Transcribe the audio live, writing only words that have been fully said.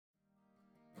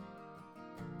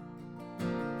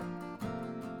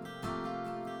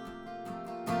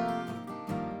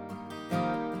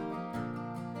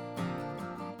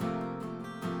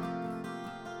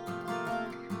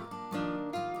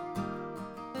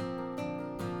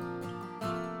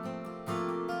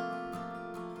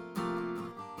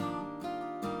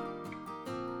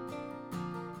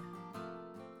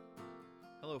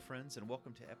friends, and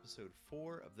welcome to episode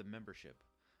 4 of The Membership,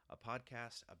 a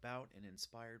podcast about and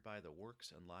inspired by the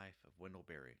works and life of Wendell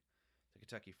Berry, the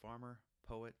Kentucky farmer,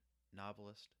 poet,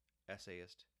 novelist,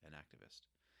 essayist, and activist.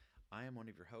 I am one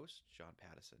of your hosts, John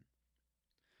Pattison.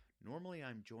 Normally,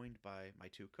 I'm joined by my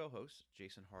two co-hosts,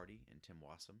 Jason Hardy and Tim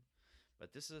Wassam,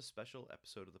 but this is a special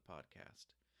episode of the podcast.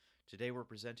 Today, we're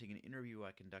presenting an interview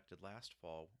I conducted last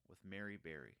fall with Mary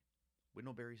Berry,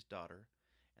 Wendell Berry's daughter,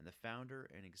 and the founder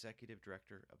and executive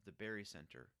director of the Berry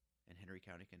Center in Henry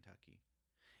County, Kentucky,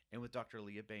 and with Dr.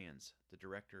 Leah Bayens, the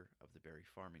director of the Berry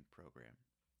Farming Program.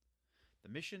 The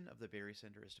mission of the Berry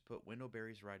Center is to put Wendell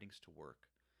Berry's writings to work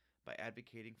by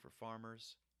advocating for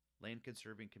farmers,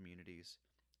 land-conserving communities,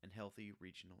 and healthy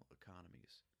regional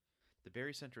economies. The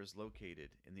Berry Center is located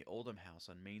in the Oldham House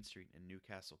on Main Street in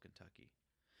Newcastle, Kentucky.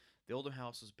 The Oldham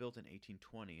House was built in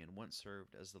 1820 and once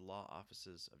served as the law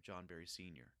offices of John Berry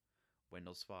Sr.,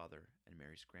 Wendell's father and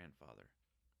Mary's grandfather.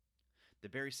 The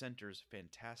Berry Center's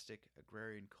fantastic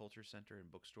agrarian culture center and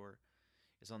bookstore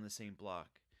is on the same block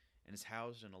and is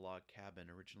housed in a log cabin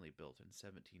originally built in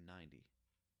 1790.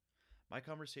 My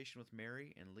conversation with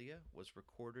Mary and Leah was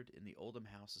recorded in the Oldham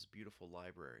House's beautiful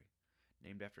library,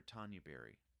 named after Tanya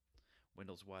Berry,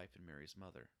 Wendell's wife and Mary's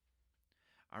mother.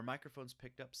 Our microphones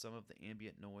picked up some of the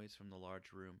ambient noise from the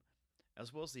large room,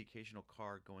 as well as the occasional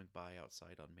car going by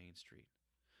outside on Main Street.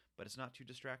 But it's not too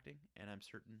distracting, and I'm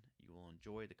certain you will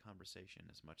enjoy the conversation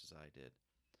as much as I did.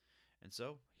 And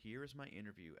so, here is my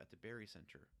interview at the Berry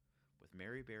Center with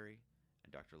Mary Berry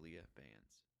and Dr. Leah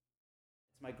Bayens.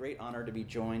 It's my great honor to be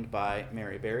joined by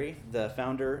Mary Berry, the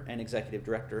founder and executive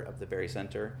director of the Berry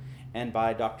Center, and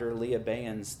by Dr. Leah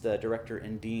Bayens, the director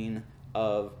and dean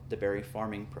of the Berry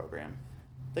Farming Program.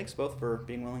 Thanks both for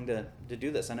being willing to do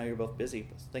this. I know you're both busy,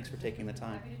 but thanks for taking the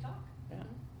time. Happy to talk. Yeah.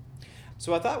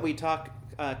 So I thought we'd talk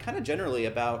kind of generally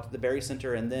about the Berry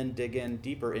Center and then dig in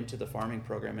deeper into the farming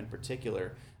program in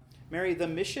particular. Mary, the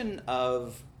mission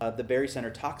of the Berry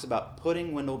Center talks about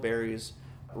putting Wendell Berry's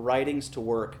writings to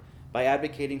work by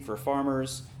advocating for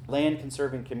farmers,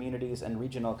 land-conserving communities, and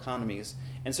regional economies.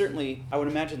 And certainly, I would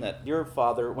imagine that your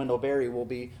father, Wendell Berry, will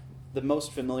be the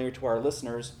most familiar to our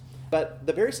listeners. But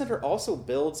the Berry Center also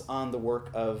builds on the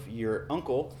work of your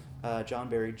uncle, John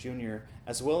Berry Jr.,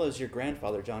 as well as your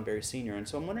grandfather, John Berry Sr. And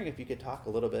so I'm wondering if you could talk a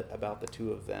little bit about the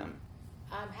two of them.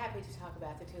 I'm happy to talk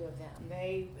about the two of them.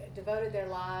 They devoted their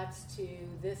lives to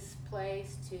this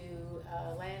place, to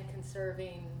a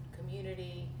land-conserving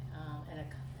community,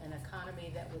 an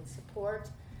economy that would support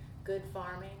good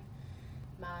farming.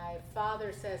 My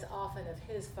father says often of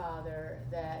his father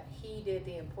that he did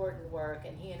the important work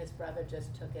and he and his brother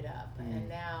just took it up. Mm-hmm. And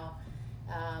now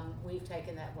we've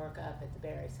taken that work up at the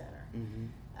Berry Center. Mm-hmm.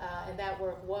 And that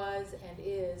work was and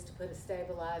is to put a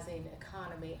stabilizing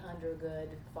economy under good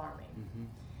farming.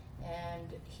 Mm-hmm.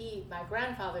 And my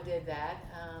grandfather did that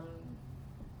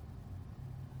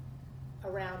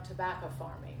around tobacco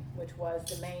farming, which was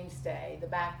the mainstay, the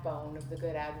backbone of the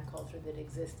good agriculture that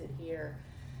existed here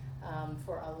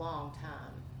for a long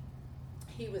time.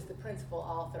 He was the principal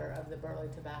author of the Burley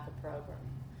Tobacco Program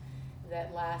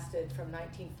that lasted from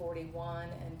 1941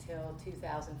 until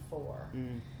 2004.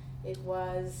 Mm. It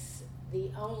was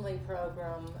the only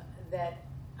program that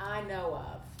I know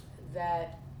of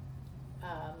that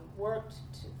worked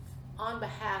on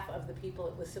behalf of the people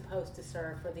it was supposed to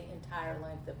serve for the entire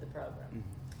length of the program.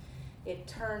 Mm-hmm. It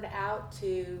turned out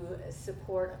to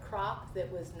support a crop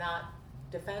that was not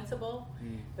defensible,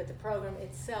 but the program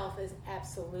itself is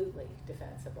absolutely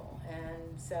defensible.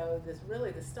 And so this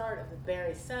really the start of the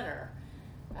Berry Center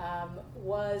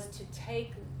was to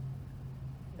take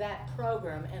that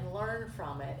program and learn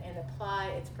from it and apply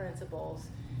its principles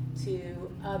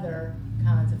to other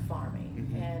kinds of farming.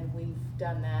 Mm-hmm. And we've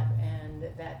done that, and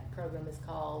that program is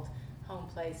called Home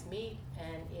Place Meat,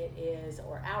 and it is,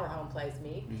 or Our Home Place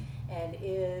Meat, and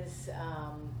is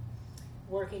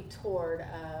working toward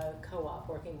a co-op,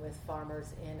 working with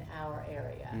farmers in our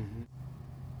area. Mm-hmm.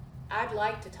 I'd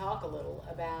like to talk a little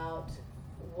about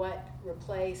what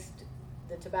replaced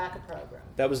the tobacco program.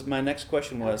 That was my next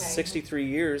question was, okay. 63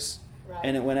 years, right.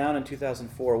 And it went out in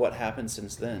 2004. What happened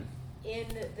since then? In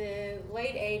the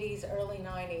late 80s, early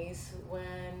 90s, when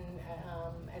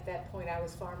at that point I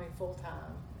was farming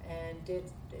full-time and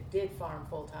did farm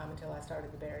full-time until I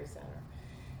started the Berry Center.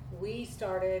 We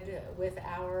started with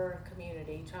our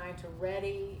community trying to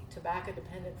ready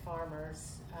tobacco-dependent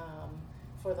farmers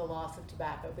for the loss of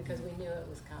tobacco because we knew it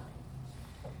was coming.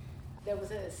 There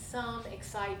was some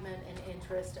excitement and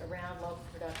interest around local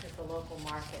production for local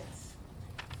markets.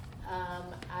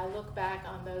 I look back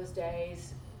on those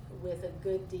days with a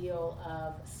good deal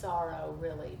of sorrow,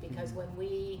 really, because when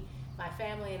my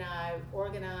family and I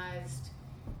organized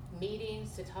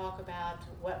meetings to talk about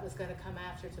what was going to come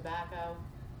after tobacco,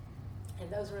 and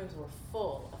those rooms were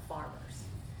full of farmers.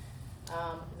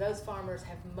 Those farmers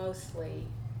have mostly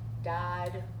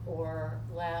died or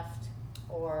left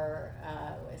or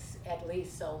at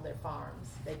least sold their farms.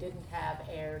 They didn't have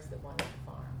heirs that wanted to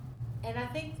farm. And I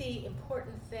think the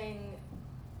important thing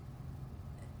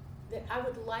that I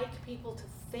would like people to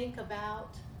think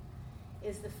about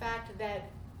is the fact that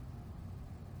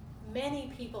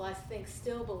many people, I think,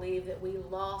 still believe that we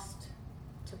lost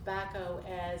tobacco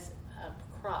as a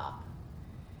crop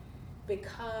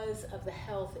because of the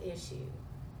health issue.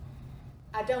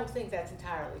 I don't think that's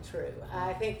entirely true.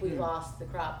 I think we lost the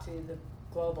crop to the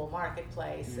global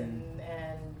marketplace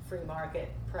and free market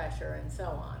pressure and so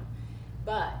on.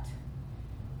 But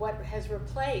what has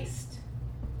replaced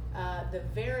the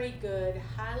very good,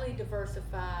 highly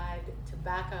diversified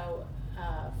tobacco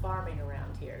farming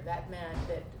around here, that meant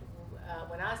that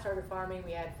when I started farming,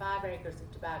 we had 5 acres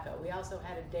of tobacco. We also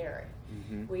had a dairy.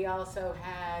 We also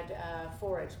had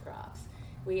forage crops.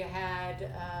 We had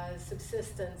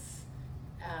subsistence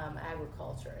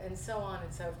agriculture, and so on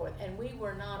and so forth. And we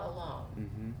were not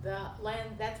alone. The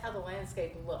land, that's how the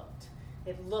landscape looked.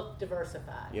 It looked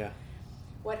diversified. Yeah.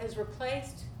 What has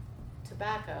replaced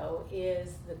tobacco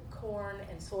is the corn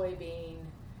and soybean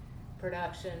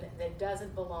production that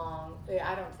doesn't belong,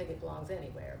 I don't think it belongs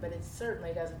anywhere, but it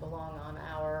certainly doesn't belong on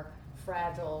our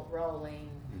fragile, rolling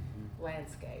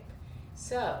landscape.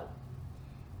 So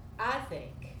I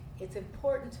think it's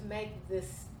important to make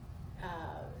this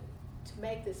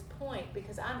point,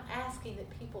 because I'm asking that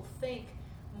people think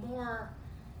more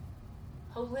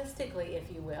holistically,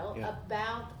 if you will,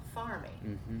 about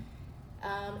farming,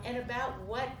 and about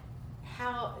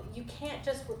how you can't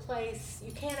just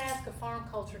you can't ask a farm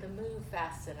culture to move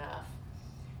fast enough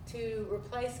to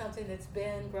replace something that's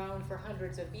been grown for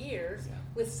hundreds of years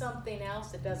with something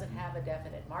else that doesn't have a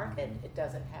definite market. It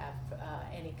doesn't have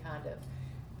any kind of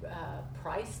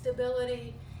price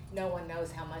stability. No one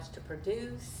knows how much to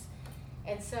produce.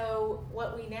 And so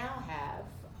what we now have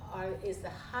is the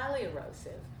highly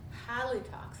erosive, highly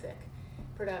toxic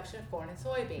production of corn and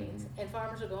soybeans, and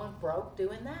farmers are going broke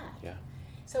doing that. Yeah.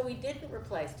 So we didn't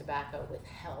replace tobacco with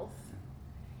health.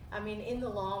 I mean, in the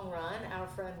long run, our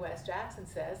friend Wes Jackson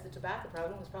says the tobacco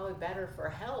program was probably better for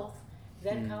health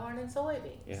than corn and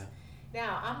soybeans. Yeah.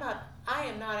 Now, I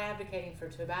am not advocating for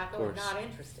tobacco. I'm not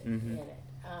interested in it.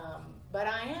 But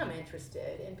I am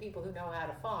interested in people who know how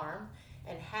to farm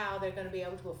and how they're going to be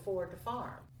able to afford to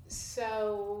farm.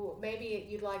 So maybe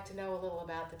you'd like to know a little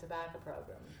about the tobacco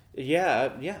program.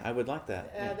 Yeah, I would like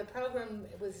that. The program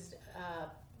was...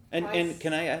 And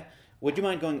can I, would you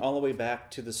mind going all the way back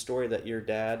to the story that your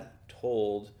dad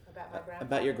told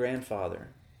about your grandfather?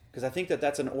 Because I think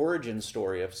that's an origin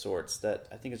story of sorts that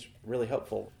I think is really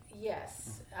helpful.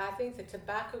 Yes, I think the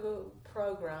tobacco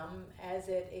program, as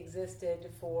it existed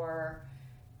for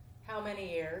how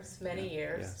many years? Many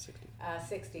years. Yeah,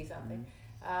 60 something.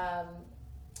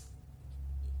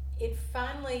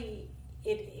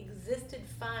 It existed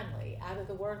finally out of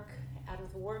the work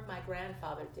my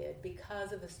grandfather did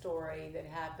because of a story that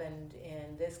happened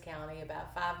in this county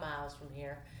about 5 miles from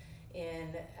here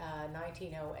in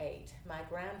 1908. My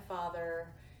grandfather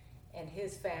and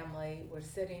his family were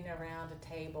sitting around a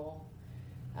table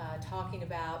talking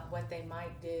about what they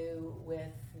might do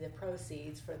with the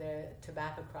proceeds for their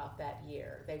tobacco crop that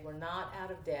year. They were not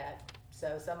out of debt,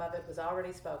 so some of it was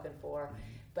already spoken for,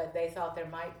 but they thought there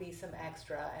might be some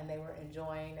extra, and they were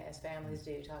enjoying, as families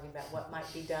do, talking about what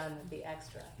might be done with the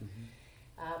extra.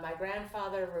 My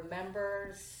grandfather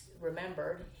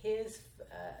remembered his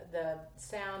the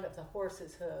sound of the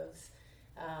horse's hooves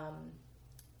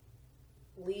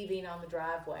leaving on the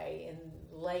driveway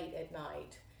late at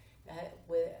night,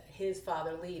 with his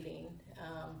father leaving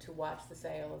to watch the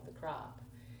sale of the crop.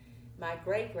 My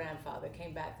great-grandfather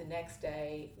came back the next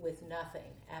day with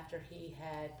nothing after he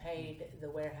had paid the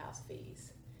warehouse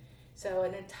fees. So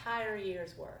an entire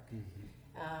year's work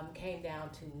came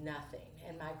down to nothing.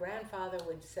 And my grandfather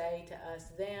would say to us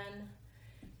then,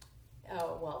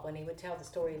 when he would tell the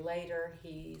story later,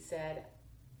 he said,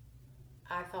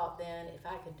 I thought then, if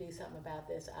I could do something about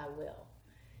this, I will.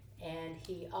 And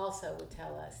he also would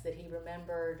tell us that he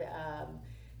remembered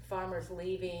farmers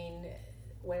leaving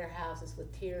warehouses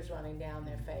with tears running down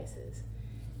their faces.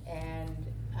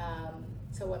 And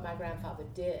so what my grandfather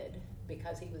did,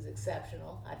 because he was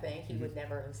exceptional, I think, he would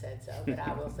never have said so, but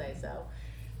I will say so,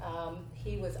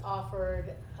 he was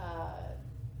offered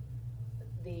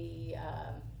the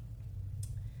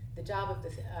job of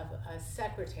a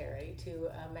secretary to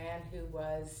a man who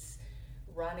was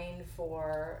running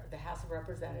for the House of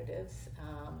Representatives.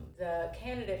 The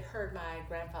candidate heard my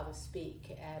grandfather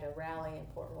speak at a rally in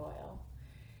Port Royal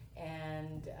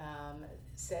and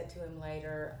said to him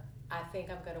later, I think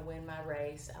I'm going to win my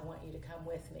race. I want you to come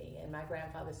with me. And my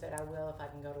grandfather said, I will if I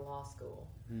can go to law school.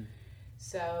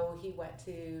 So he went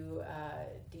to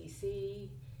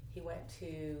D.C., he went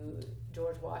to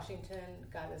George Washington,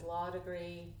 got his law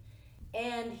degree,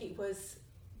 and he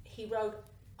wrote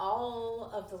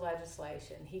all of the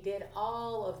legislation. He did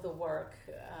all of the work.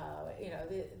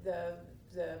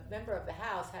 The member of the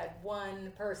House had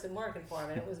one person working for him,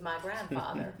 and it was my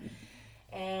grandfather.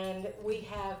 And we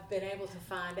have been able to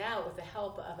find out, with the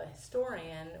help of a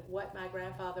historian, what my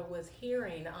grandfather was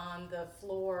hearing on the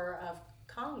floor of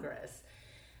Congress.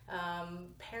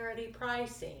 Parity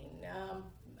pricing,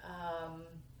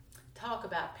 talk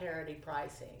about parity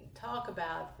pricing, talk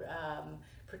about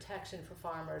protection for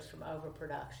farmers from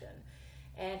overproduction.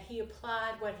 And he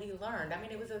applied what he learned. I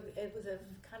mean, it was a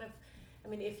kind of, I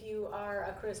mean, if you are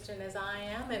a Christian as I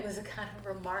am, it was a kind of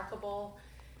remarkable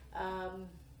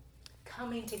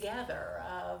coming together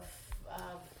of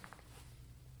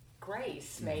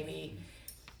grace, maybe.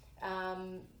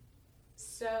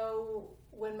 So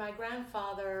when my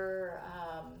grandfather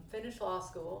finished law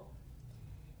school,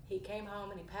 he came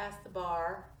home and he passed the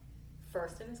bar,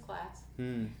 first in his class,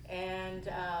 and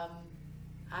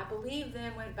I believe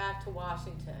then went back to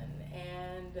Washington,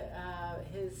 and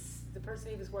the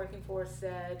person he was working for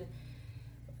said,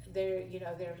 there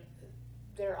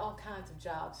are all kinds of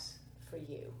jobs for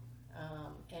you,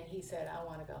 and he said, I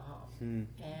want to go home.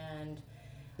 And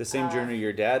the same journey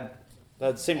your dad,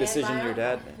 the same decision your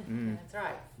dad. That's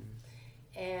right.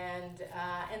 And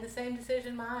the same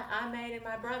decision I made and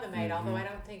my brother made, although I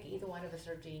don't think either one of us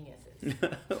are geniuses.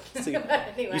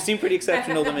 Anyway. You seem pretty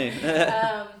exceptional to me.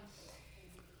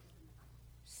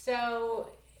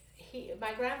 So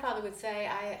my grandfather would say,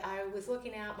 I was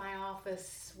looking out my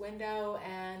office window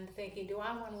and thinking, do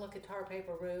I want to look at tar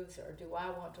paper roofs or do I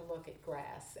want to look at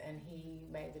grass? And he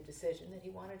made the decision that he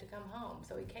wanted to come home.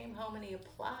 So he came home and he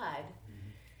applied.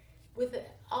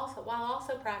 While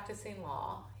also practicing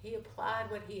law, he applied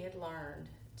what he had learned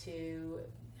to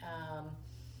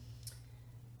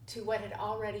what had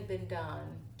already been done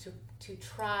to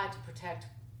try to protect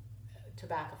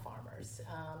tobacco farmers.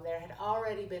 There had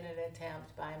already been an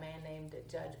attempt by a man named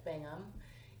Judge Bingham.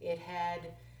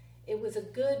 It was a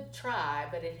good try,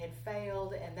 but it had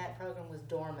failed, and that program was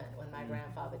dormant when my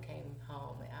grandfather came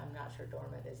home. I'm not sure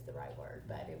dormant is the right word,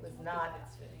 but it was not.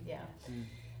 Yeah.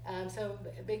 So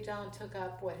Big John took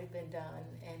up what had been done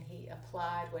and he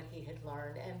applied what he had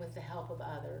learned, and with the help of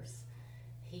others,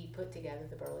 he put together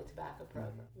the Burley Tobacco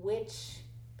Program, which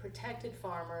protected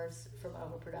farmers from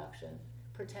overproduction,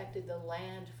 protected the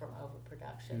land from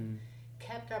overproduction,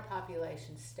 kept our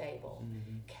population stable,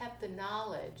 kept the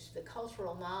knowledge, the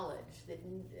cultural knowledge that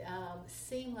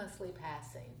seamlessly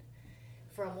passing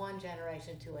from one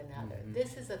generation to another.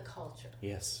 This is a culture.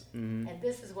 Yes. And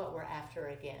this is what we're after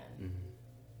again.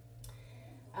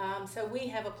 So we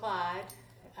have applied.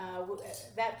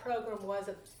 That program was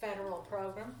a federal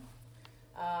program.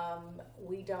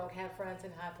 We don't have friends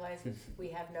in high places. We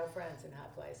have no friends in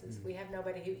high places. We have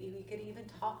nobody who we could even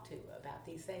talk to about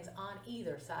these things on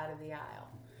either side of the aisle.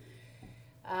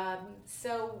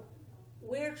 So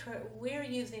we're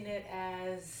using it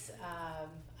as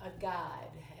a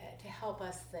guide to help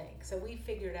us think. So we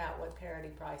figured out what parity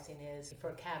pricing is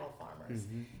for cattle farmers.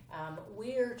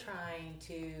 We're trying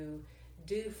to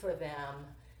do for them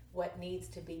what needs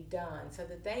to be done so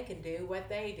that they can do what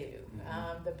they do.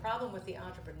 The problem with the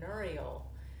entrepreneurial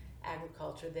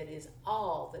agriculture that is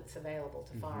all that's available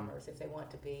to farmers if they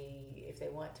want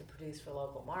to produce for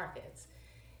local markets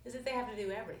is that they have to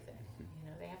do everything.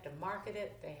 They have to market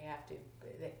it,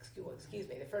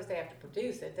 first they have to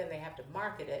produce it, then they have to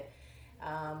market it,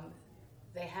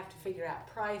 they have to figure out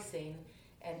pricing.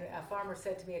 And a farmer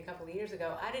said to me a couple of years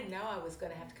ago, I didn't know I was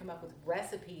going to have to come up with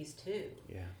recipes too.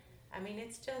 Yeah. I mean,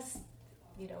 it's just,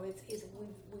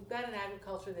 we've got an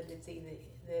agriculture that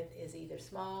is either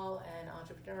small and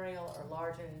entrepreneurial or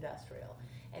large and industrial.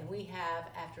 And we have,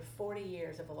 after 40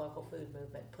 years of a local food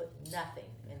movement, put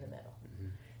nothing in the middle.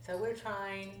 So we're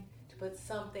trying to put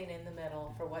something in the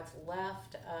middle for what's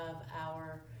left of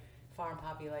our farm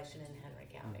population in Henry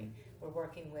County. We're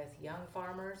working with young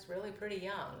farmers, really pretty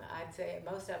young. I'd say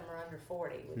most of them are under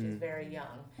 40, which is very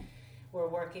young. We're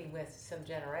working with some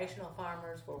generational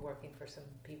farmers. We're working with some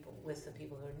people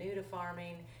who are new to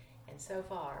farming, and so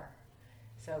far,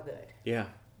 so good. Yeah,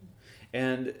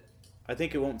 and I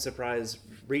think it won't surprise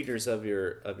readers of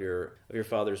your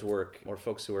father's work, or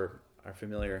folks who are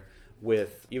familiar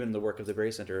with even the work of the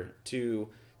Berry Center, to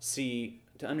see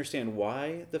to understand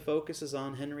why the focus is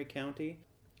on Henry County.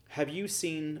 Have you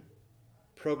seen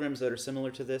programs that are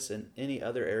similar to this in any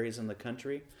other areas in the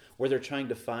country where they're trying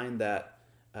to find that,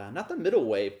 not the middle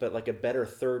way, but like a better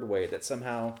third way that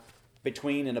somehow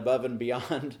between and above and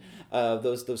beyond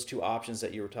those two options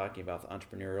that you were talking about, the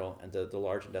entrepreneurial and the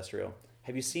large industrial?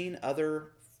 Have you seen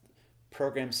other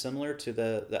programs similar to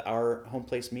the Our Home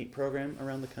Place Meat program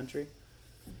around the country?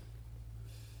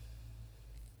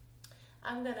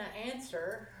 I'm going to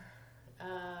answer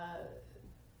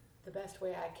the best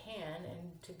way I can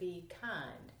and to be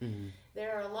kind. Mm-hmm.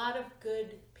 There are a lot of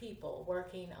good people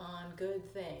working on good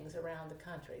things around the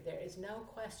country. There is no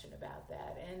question about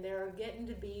that. And there are getting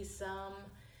to be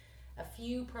a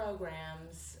few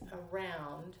programs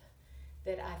around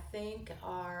that I think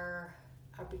are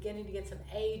beginning to get some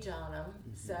age on them.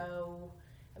 Mm-hmm. So,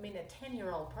 I mean, a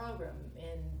 10-year-old program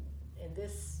in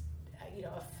this,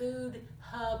 a food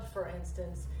hub, for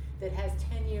instance, that has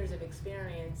 10 years of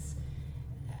experience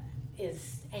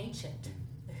is ancient,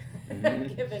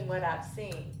 Mm-hmm. given what I've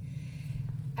seen.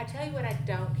 I tell you what I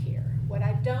don't hear. What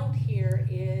I don't hear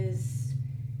is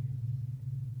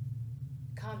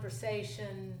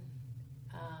conversation,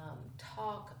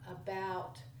 talk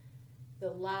about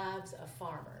the lives of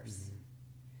farmers.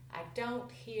 Mm-hmm. I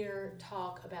don't hear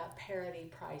talk about parity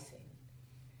pricing.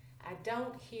 I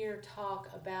don't hear talk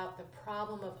about the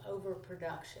problem of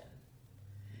overproduction.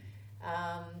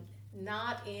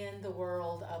 Not in the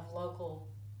world of local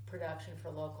production for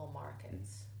local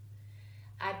markets.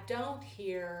 I don't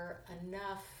hear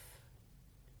enough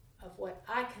of what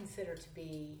I consider to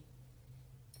be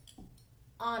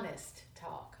honest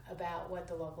talk about what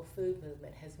the local food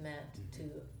movement has meant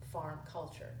to farm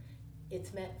culture.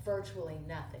 It's meant virtually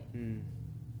nothing.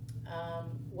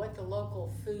 What the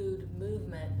local food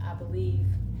movement, I believe,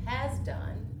 has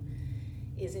done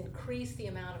is increase the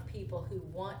amount of people who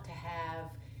want to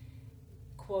have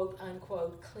quote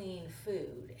unquote clean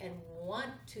food and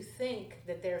want to think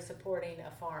that they're supporting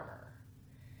a farmer.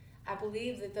 I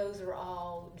believe that those are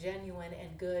all genuine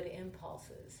and good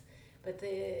impulses, but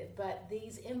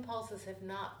these impulses have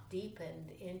not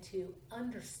deepened into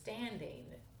understanding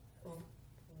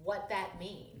what that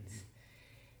means.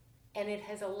 And it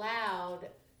has allowed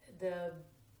the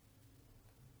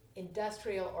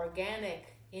industrial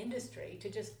organic industry to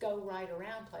just go right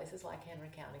around places like Henry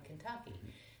County, Kentucky.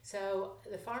 So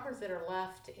the farmers that are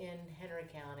left in Henry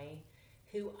County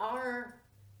who are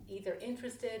either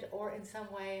interested or in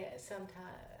some way,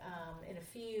 in a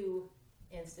few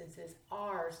instances,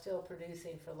 are still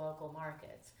producing for local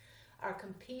markets, are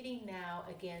competing now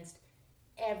against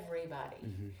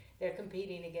everybody. They're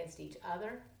competing against each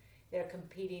other. They're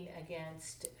competing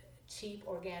against cheap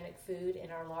organic food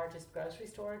in our largest grocery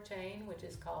store chain, which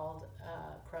is called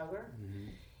Kroger.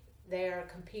 They are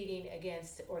competing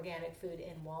against organic food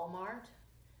in Walmart.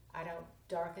 I don't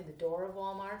darken the door of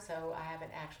Walmart, so I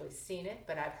haven't actually seen it,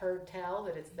 but I've heard tell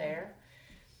that it's there.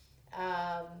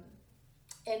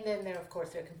 And then of course,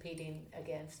 they're competing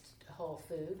against Whole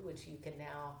Food, which you can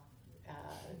now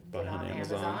get on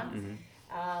Amazon.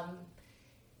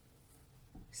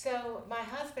 So my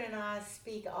husband and I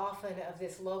speak often of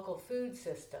this local food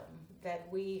system that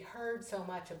we heard so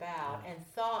much about and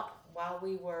thought while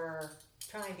we were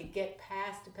trying to get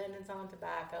past dependence on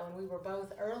tobacco, and we were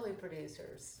both early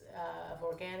producers of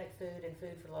organic food and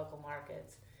food for local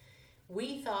markets.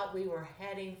 We thought we were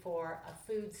heading for a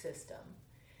food system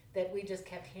that we just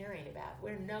kept hearing about.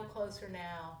 We're no closer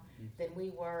now than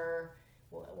we were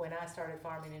when I started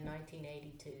farming in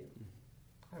 1982,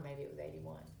 or maybe it was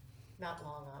 81. Not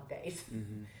long on days.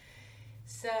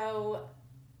 So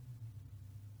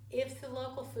if the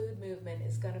local food movement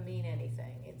is going to mean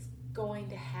anything, it's going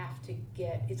to have to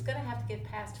get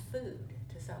past food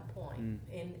to some point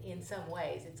in some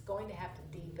ways. It's going to have to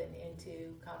deepen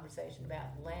into conversation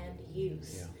about land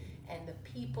use and the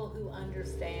people who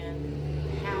understand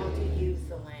how to use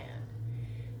the land,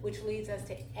 which leads us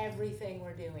to everything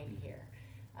we're doing here.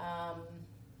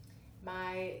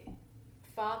 My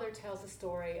father tells a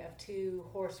story of two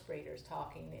horse breeders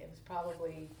talking. It was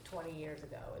probably 20 years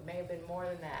ago. It may have been more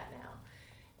than that now.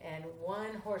 And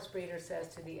one horse breeder says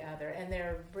to the other, and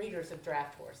they're breeders of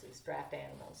draft horses, draft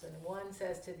animals, and one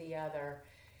says to the other,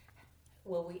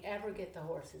 will we ever get the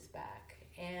horses back?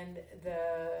 And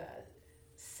the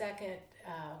second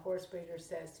horse breeder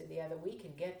says to the other, we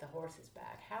can get the horses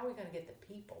back. How are we going to get the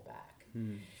people back?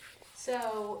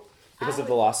 So because of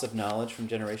the loss of knowledge from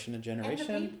generation to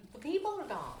generation? And the people are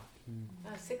gone.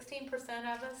 16%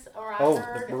 of us, or I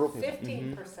heard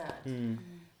 15%.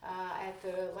 at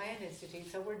the Land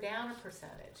Institute, so we're down a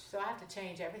percentage. So I have to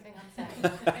change everything I'm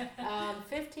saying.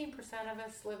 15% of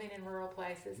us living in rural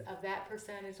places. Of that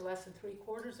percentage, less than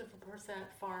 0.75%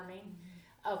 farming.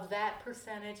 Of that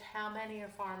percentage, how many are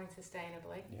farming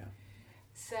sustainably? Yeah.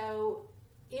 So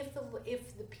if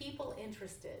the people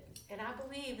interested, and I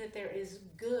believe that there is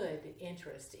good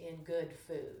interest in good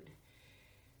food,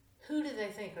 who do they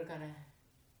think are going to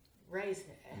raise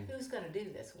it? Who's going to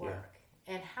do this work?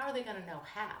 And how are they going to know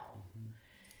how?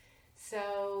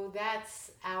 So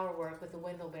that's our work with the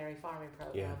Wendellberry Farming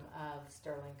Program of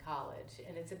Sterling College.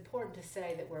 And it's important to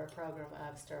say that we're a program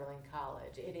of Sterling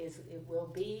College.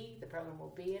 The program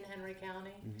will be in Henry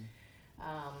County.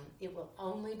 It will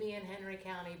only be in Henry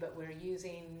County, but we're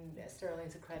using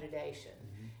Sterling's accreditation.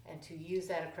 And to use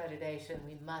that accreditation,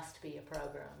 we must be a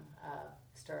program of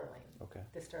Sterling. Okay.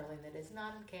 The Sterling that is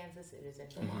not in Kansas, it is in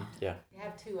Vermont. Yeah. We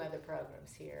have 2 other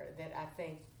programs here that I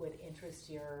think would interest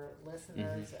your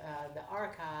listeners. The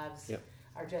archives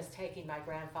are just taking my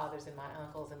grandfather's and my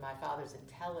uncle's and my father's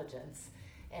intelligence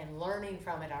and learning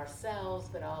from it ourselves,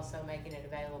 but also making it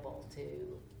available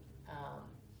to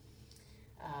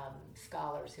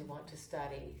scholars who want to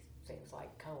study things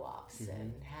like co-ops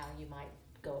and how you might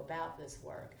go about this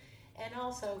work. And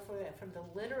also from the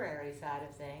literary side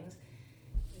of things,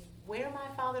 where my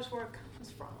father's work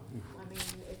comes from. I mean,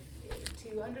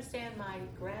 to understand my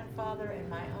grandfather and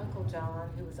my Uncle John,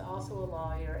 who was also a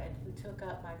lawyer and who took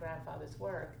up my grandfather's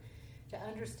work, to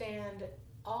understand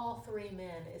all 3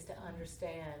 men is to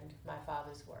understand my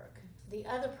father's work. The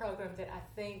other program that I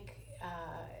think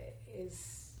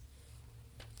is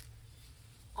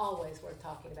always worth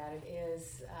talking about it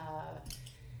is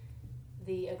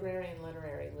the Agrarian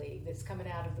Literary League that's coming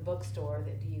out of the bookstore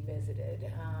that you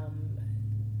visited.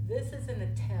 This is an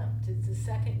attempt, it's the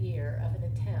second year of an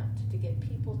attempt to get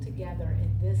people together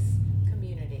in this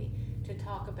community to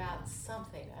talk about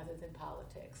something other than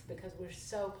politics, because we're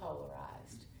so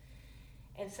polarized.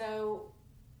 And so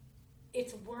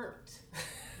it's worked.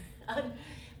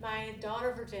 My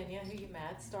daughter Virginia, who you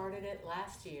met, started it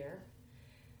last year.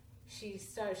 She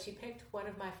picked one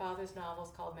of my father's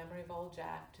novels called Memory of Old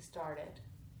Jack to start it.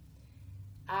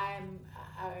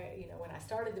 When I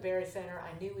started the Berry Center,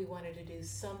 I knew we wanted to do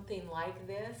something like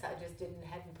this. I just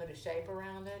hadn't put a shape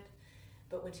around it.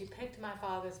 But when she picked my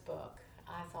father's book,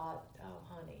 I thought, oh,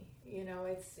 honey,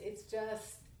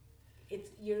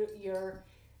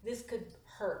 this could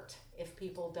hurt if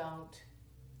people don't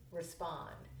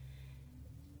respond.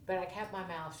 But I kept my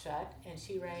mouth shut, and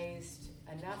she raised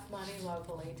enough money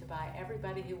locally to buy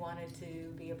everybody who wanted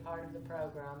to be a part of the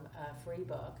program a free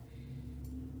book.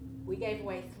 We gave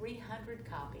away 300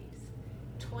 copies.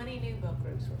 20 new book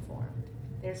groups were formed.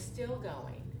 They're still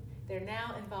going. They're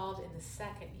now involved in the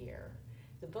second year.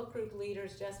 The book group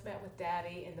leaders just met with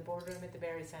Daddy in the boardroom at the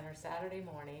Berry Center Saturday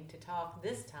morning to talk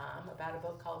this time about a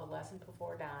book called A Lesson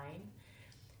Before Dying,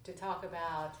 to talk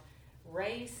about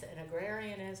race and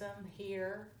agrarianism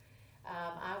here.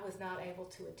 I was not able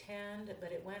to attend,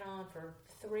 but it went on for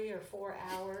 3 or 4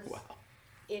 hours. Wow.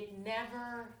 It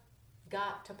never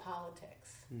got to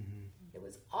politics. It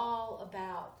was all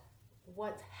about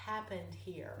what's happened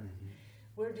here.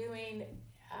 We're doing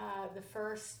the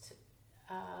first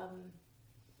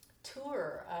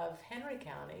tour of Henry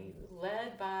County,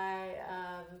 led by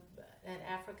an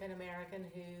African American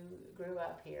who grew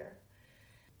up here.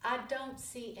 I don't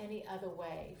see any other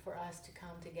way for us to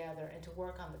come together and to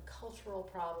work on the cultural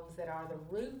problems that are the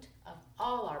root of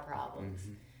all our problems.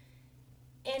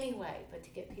 Anyway, but to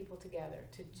get people together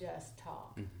to just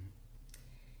talk.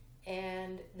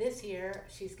 And this year,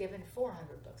 she's given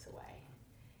 400 books away.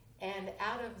 And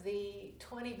out of the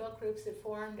 20 book groups that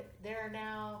formed, there are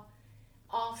now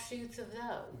offshoots of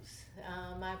those.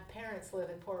 My parents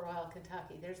live in Port Royal,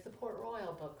 Kentucky. There's the Port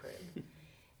Royal book group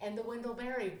and the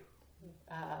Wendellberry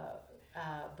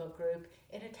book group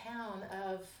in a town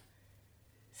of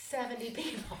 70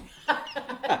 people.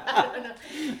 I don't know.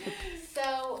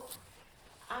 So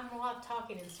I'm a lot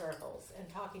talking in circles and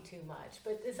talking too much,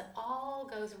 but this all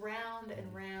goes round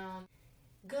and round.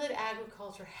 Good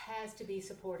agriculture has to be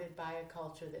supported by a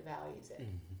culture that values it.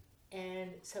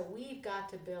 And so we've got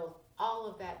to build all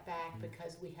of that back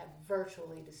because we have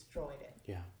virtually destroyed it.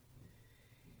 Yeah.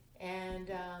 And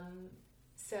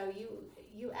so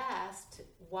you asked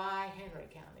why Henry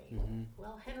County.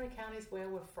 Well, Henry County is where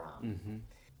we're from.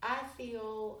 I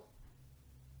feel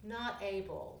not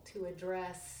able to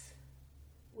address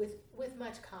with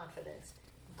much confidence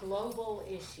global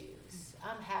issues.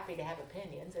 I'm happy to have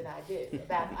opinions, and I do,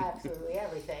 about absolutely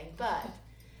everything, but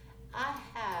I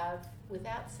have,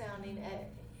 without sounding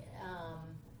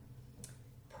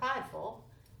prideful,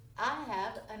 I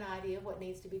have an idea of what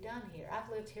needs to be done here. I've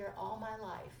lived here all my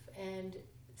life, and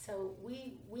so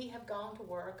we have gone to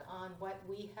work on what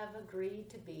we have agreed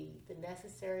to be the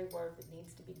necessary work that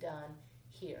needs to be done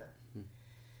here.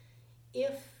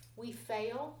 If we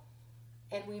fail,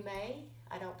 and we may,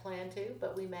 I don't plan to,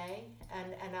 but we may,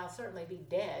 and I'll certainly be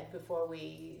dead before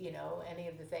we, any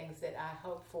of the things that I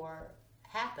hope for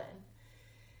happen.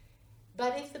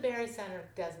 But if the Berry Center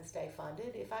doesn't stay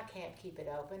funded, if I can't keep it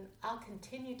open, I'll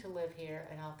continue to live here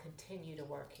and I'll continue to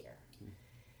work here.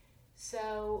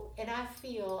 So, and I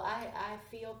feel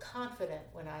confident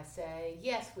when I say,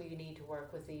 yes, we need to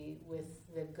work with the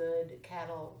good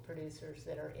cattle producers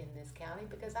that are in this county,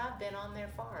 because I've been on their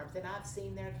farms and I've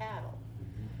seen their cattle.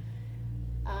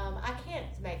 I can't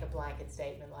make a blanket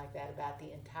statement like that about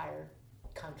the entire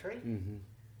country,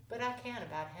 but I can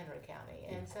about Henry County.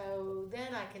 And so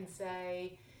then I can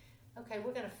say, okay,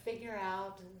 we're going to figure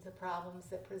out the problems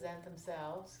that present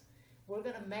themselves. We're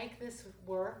going to make this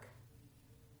work,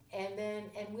 and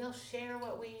we'll share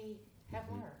what we have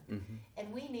learned.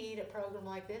 And we need a program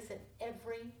like this in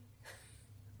every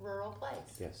rural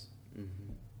place. Yes.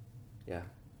 Yeah.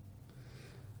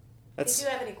 Did you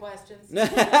have any questions?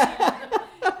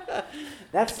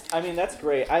 That's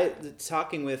great.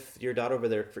 Talking with your daughter over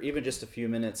there for even just a few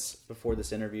minutes before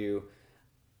this interview,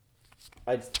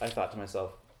 I thought to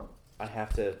myself, I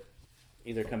have to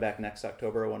either come back next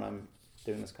October when I'm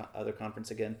doing this other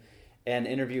conference again and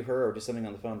interview her, or do something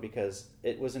on the phone, because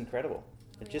it was incredible.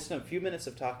 Just in a few minutes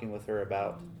of talking with her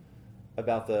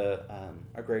about the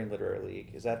Agrarian Literary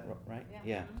League. Is that right?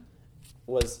 Yeah.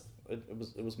 It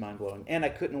was mind blowing, and I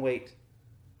couldn't wait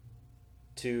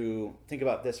to think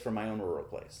about this for my own rural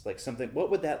place. Like something, what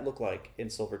would that look like in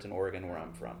Silverton, Oregon, where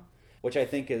I'm from? Which I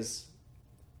think is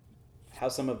how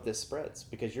some of this spreads,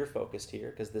 because you're focused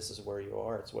here, because this is where you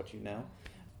are, it's what you know,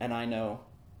 and I know,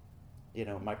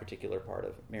 my particular part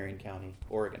of Marion County,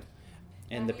 Oregon,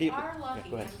 and the people. We are lucky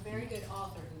to have a very good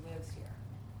author who lives here.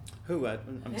 Who?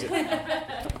 I'm just, So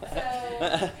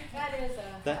that is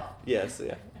a help. Yes,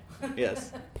 yeah,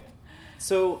 yes.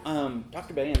 So,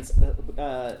 Dr. Bayens,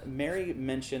 Mary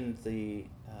mentioned the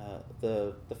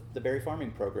berry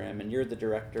farming program, and you're the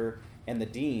director and the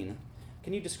dean.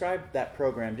 Can you describe that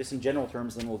program just in general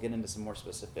terms, then we'll get into some more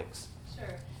specifics?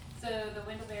 Sure. So the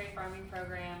Wendellberry Farming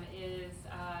Program is,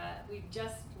 we've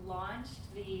just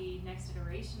launched the next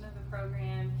iteration of the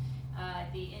program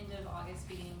at the end of August,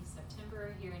 beginning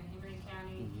September, here in Henry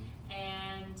County.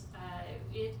 And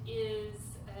it is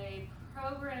a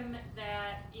program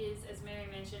that is, as Mary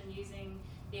mentioned, using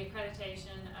the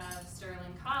accreditation of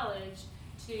Sterling College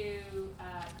to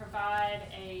provide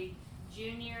a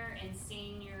junior and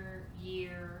senior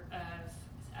year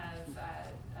of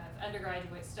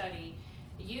undergraduate study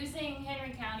using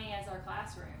Henry County as our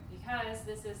classroom, because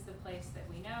this is the place that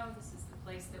we know, this is the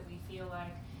place that we feel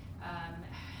like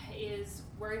is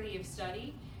worthy of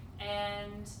study.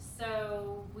 And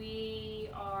so we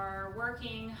are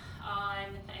working on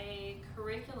a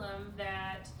curriculum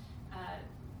that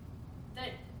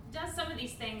does some of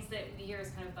these things that we hear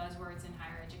as kind of buzzwords in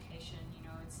higher education.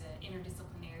 It's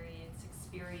interdisciplinary, it's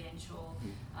experiential.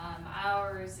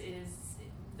 Ours is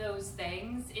those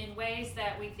things in ways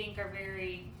that we think are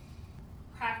very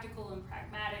practical and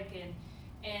pragmatic,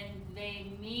 and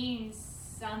they mean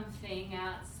something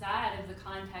outside of the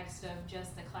context of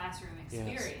just the classroom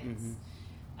experience.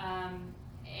 Yes.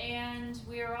 And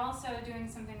we are also doing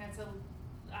something that's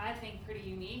I think pretty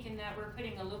unique, in that we're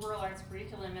putting a liberal arts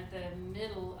curriculum at the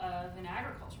middle of an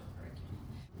agricultural curriculum.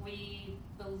 We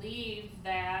believe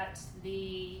that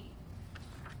the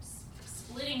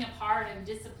splitting apart of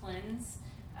disciplines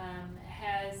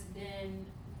has been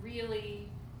really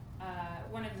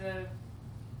one of the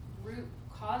root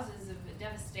causes of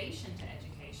devastation to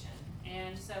education.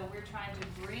 And so we're trying to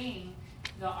bring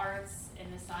the arts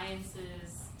and the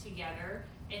sciences together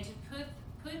and to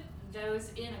put those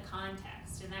in a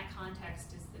context. And that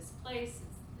context is this place,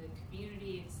 it's the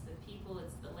community, it's the people,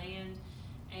 it's the land.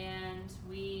 And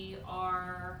we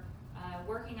are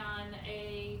working on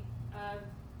a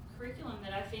curriculum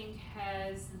that I think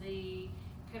has the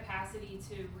capacity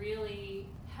to really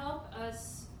help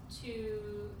us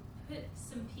to put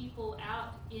some people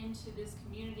out into this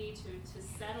community, to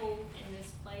settle in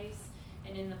this place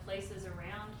and in the places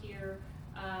around here,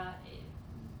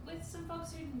 with some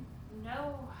folks who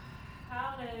know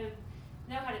how to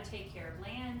take care of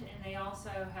land, and they also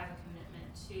have a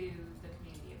commitment to the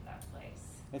community of that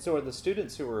place. And so are the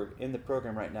students who are in the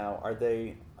program right now, are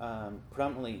they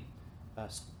predominantly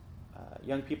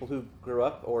young people who grew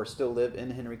up or still live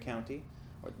in Henry County?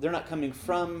 Or they're not coming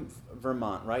from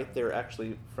Vermont, right? They're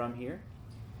actually from here?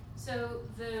 So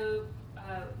the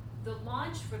the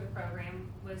launch for the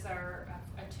program was a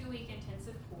 2-week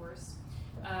intensive course.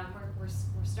 We're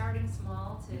starting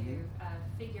small to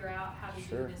figure out how to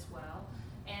do this well.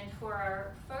 And for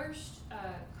our first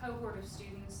cohort of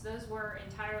students, those were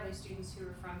entirely students who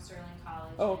were from Sterling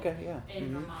College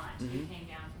in Vermont who came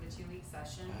down for the 2-week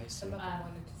session. I see. Some of them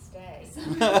wanted to stay.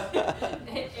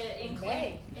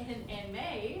 In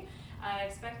May. I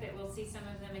expect that we'll see some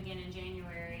of them again in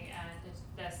January,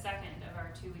 the second of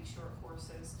our 2-week short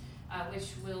courses,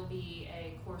 which will be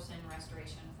a course in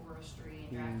restoration, forestry,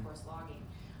 and draft forest logging.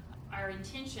 Our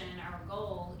intention, our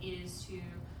goal is to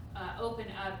open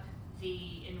up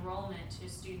the enrollment to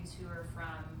students who are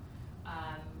from,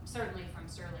 certainly from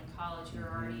Sterling College, who are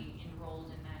already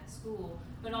enrolled in that school,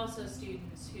 but also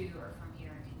students who are from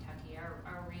here in Kentucky.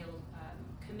 Our real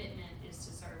commitment is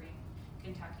to serving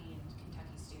Kentucky and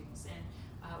Kentucky students.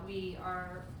 And we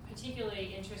are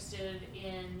particularly interested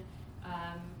in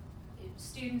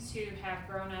students who have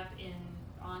grown up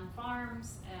on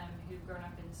farms, who've grown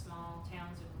up in small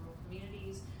towns and rural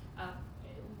communities.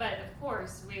 But of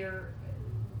course,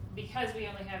 because we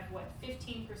only have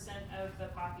 15% of the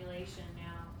population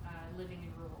now living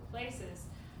in rural places,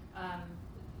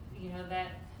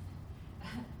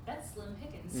 that's slim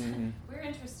pickings. We're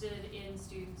interested in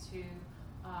students who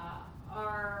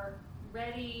are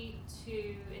ready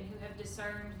to and who have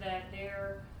discerned that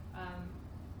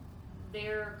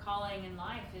their calling in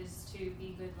life is to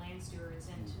be good land stewards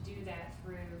and to do that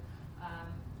through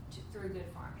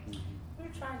good farming.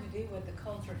 We're trying to do what the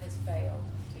culture has failed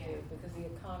to do because the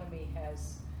economy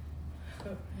has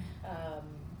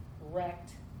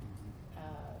wrecked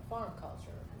farm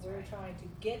culture. We're trying to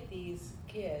get these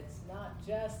kids not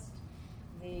just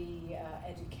the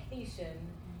education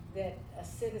that a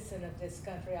citizen of this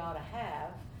country ought to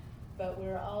have, but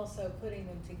we're also putting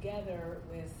them together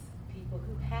with people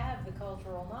who have the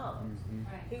cultural knowledge,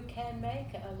 who can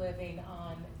make a living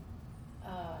on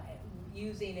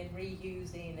using and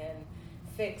reusing and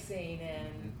fixing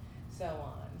and so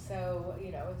on. So,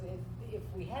 if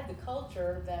we had the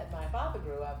culture that my father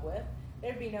grew up with,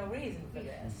 there'd be no reason for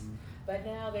this. But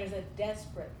now there's a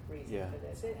desperate reason for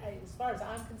this. As far as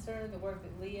I'm concerned, the work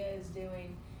that Leah is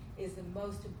doing is the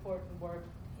most important work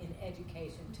in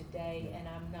education today, and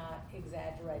I'm not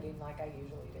exaggerating like I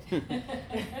usually do.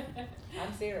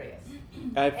 I'm serious.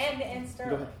 And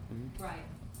Sterling. Right.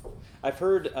 I've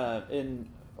heard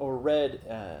or read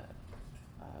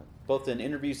both in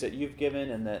interviews that you've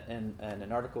given and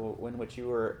an article in which you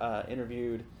were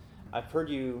interviewed. I've heard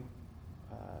you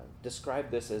describe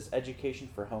this as education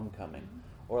for homecoming,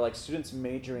 or like students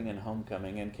majoring in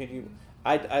homecoming. And can you?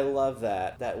 I love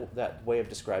that way of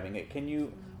describing it. Can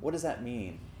you? What does that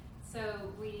mean?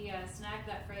 So we snagged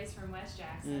that phrase from Wes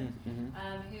Jackson,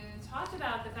 who talked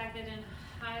about the fact that in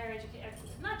higher education,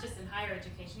 not just in higher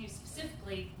education, he was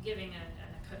specifically giving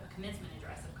a commencement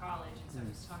address of college, and so he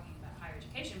was talking about higher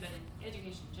education, but in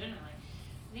education generally,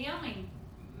 the only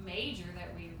major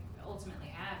that we ultimately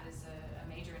have is a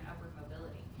major in upward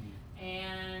mobility.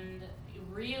 And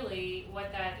really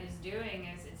what that is doing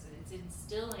is it's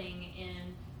instilling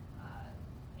in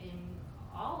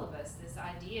all of us this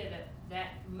idea that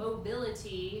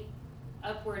mobility,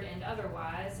 upward and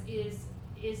otherwise,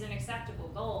 is an acceptable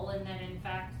goal, and that in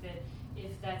fact that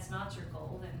if that's not your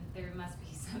goal, then there must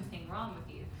be something wrong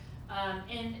with you.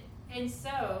 And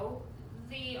so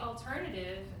the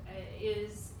alternative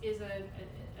is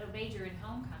a major in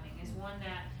homecoming, is one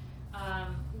that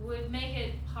would make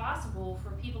it possible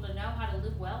for people to know how to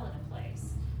live well in a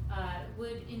place,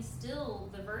 would instill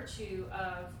the virtue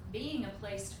of being a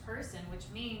placed person, which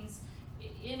means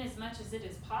in as much as it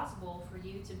is possible for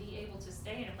you to be able to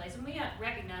stay in a place. And we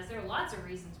recognize there are lots of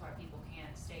reasons why people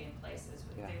can't stay in places.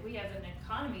 We have an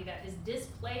economy that has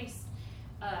displaced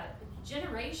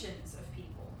generations of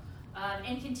people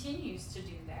and continues to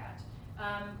do that.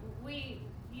 We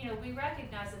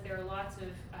recognize that there are lots of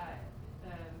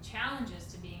challenges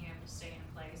to being able to stay in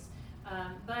a place,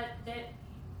 but that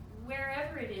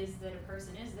wherever it is that a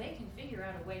person is, they can figure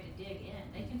out a way to dig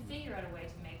in. They can figure out a way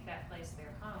to make that place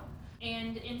their home.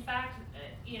 And in fact,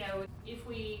 if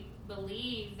we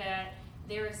believe that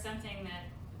there is something that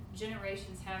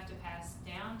generations have to pass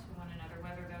down to one another,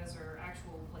 whether those are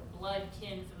actual like blood,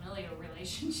 kin, familial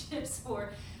relationships,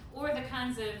 or the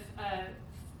kinds of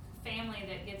family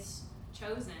that gets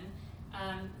chosen,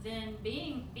 then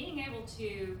being able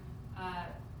to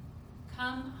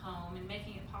come home and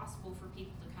making it possible for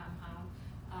people to come home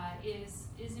is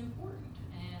important.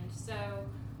 And so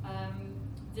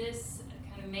this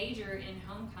kind of major in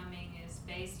homecoming is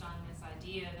based on this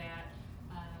idea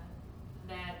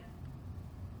that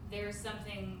there's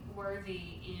something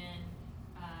worthy in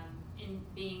in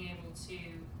being able to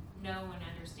know and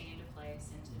understand a place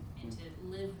and to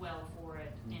live well for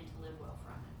it and to live well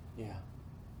from it. Yeah.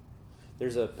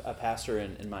 There's a pastor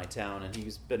in my town, and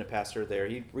he's been a pastor there.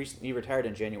 He retired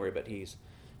in January, but he's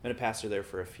been a pastor there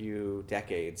for a few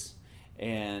decades.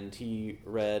 And he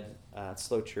read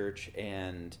Slow Church,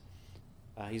 and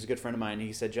he's a good friend of mine.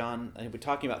 He said, John, and we're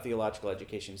talking about theological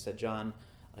education. He said, John,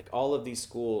 like all of these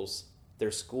schools, they're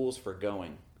schools for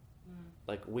going.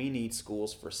 Like we need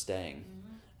schools for staying.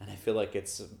 And I feel like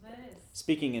it's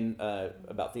speaking in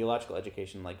about theological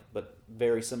education, but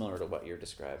very similar to what you're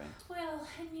describing. Well,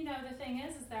 and the thing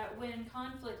is that when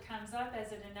conflict comes up,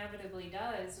 as it inevitably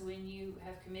does, when you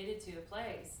have committed to a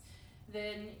place,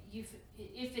 then if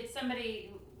it's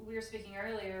somebody, we were speaking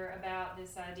earlier about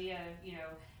this idea of,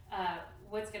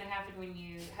 what's going to happen when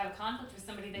you have a conflict with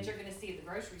somebody that you're going to see at the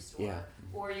grocery store,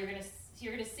 or you're going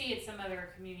to see at some other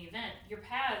community event. Your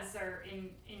paths are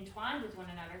entwined with one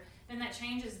another. Then that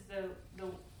changes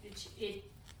it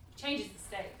changes the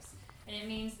stakes, and it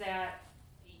means that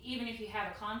even if you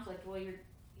have a conflict, well,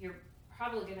 you're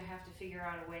probably going to have to figure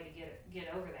out a way to get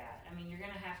over that. I mean, you're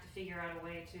going to have to figure out a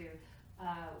way to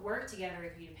work together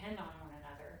if you depend on one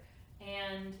another.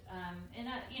 And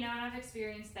I've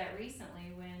experienced that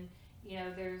recently when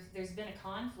there's been a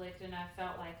conflict, and I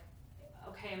felt like,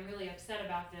 okay, I'm really upset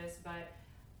about this, but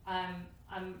I'm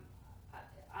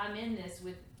in this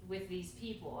with these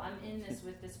people. I'm in this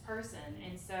with this person,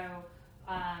 and so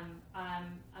I'm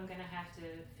gonna have to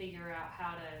figure out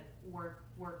how to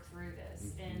work through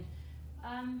this. And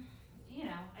and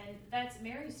that's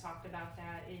Mary's talked about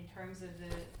that in terms of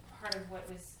the part of what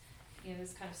was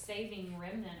this kind of saving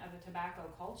remnant of a tobacco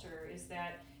culture, is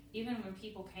that even when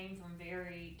people came from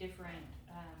very different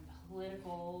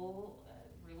political,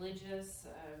 religious,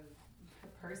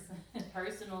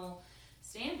 personal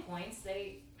standpoints,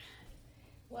 they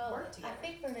work together. I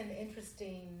think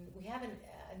we have an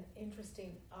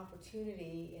interesting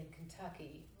opportunity in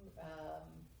Kentucky.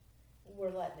 We're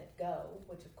letting it go,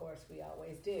 which of course we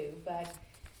always do, but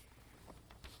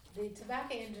the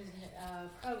tobacco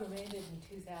program ended in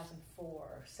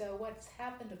 2004. So what's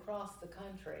happened across the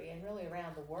country and really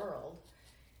around the world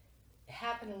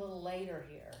happened a little later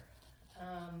here.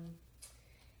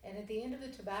 And at the end of the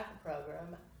tobacco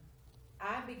program,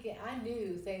 I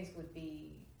knew things would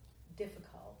be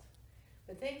difficult,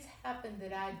 but things happened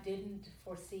that I didn't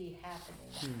foresee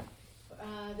happening.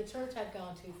 The church I'd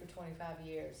gone to for 25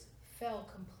 years fell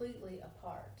completely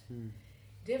apart.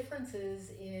 Differences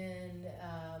in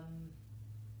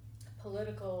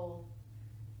political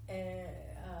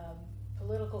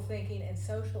thinking and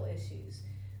social issues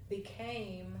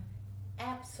became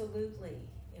absolutely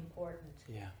important.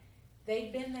 Yeah.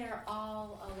 They'd been there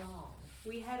all along.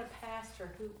 We had a pastor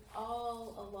who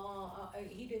all along,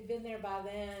 he'd been there by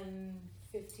then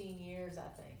 15 years, I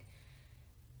think.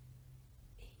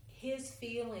 His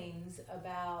feelings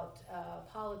about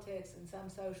politics and some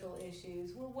social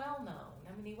issues were well known.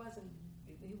 I mean, he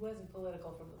wasn't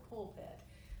political from the pulpit,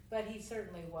 but he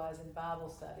certainly was in Bible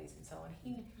studies and so on.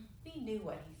 He knew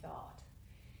what he thought.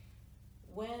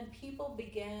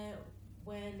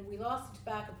 When we lost the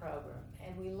tobacco program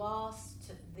and we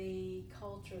lost the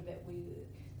culture that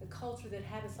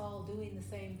had us all doing the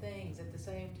same things at the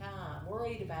same time,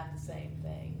 worried about the same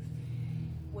things.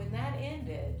 When that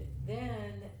ended,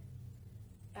 then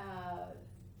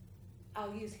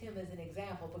I'll use him as an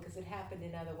example because it happened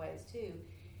in other ways too.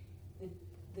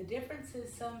 The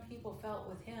differences some people felt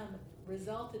with him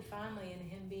resulted finally in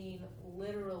him being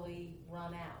literally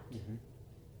run out.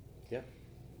 Yep.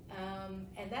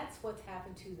 And that's what's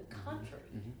happened to the country.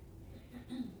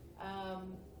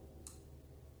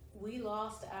 We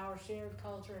lost our shared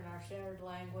culture and our shared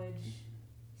language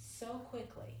so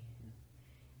quickly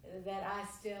that I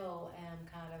still am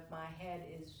my head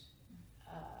is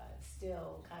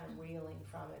still kind of reeling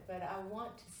from it. But I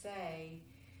want to say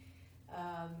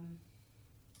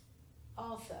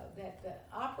also that the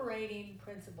operating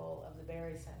principle of the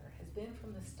Berry Center has been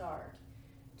from the start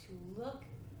to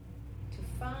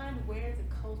find where the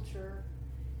culture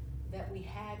that we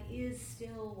had is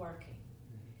still working,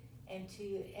 and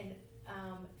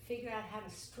figure out how to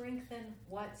strengthen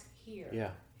what's here.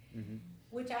 Yeah.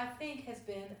 Which I think has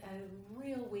been a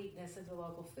real weakness of the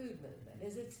local food movement.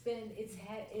 It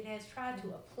has tried to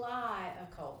apply a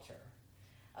culture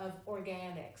of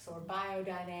organics or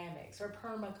biodynamics or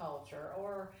permaculture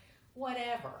or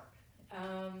whatever.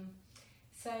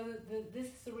 So this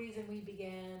is the reason we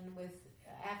began with,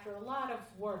 after a lot of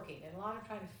working and a lot of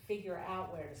trying to figure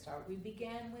out where to start, we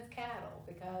began with cattle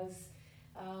because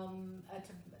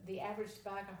The average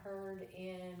tobacco herd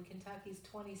in Kentucky is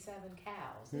 27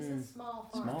 cows. This is small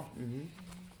farming. Small. Mm-hmm.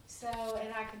 So,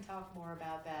 and I can talk more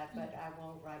about that, but I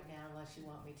won't right now unless you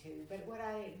want me to. But what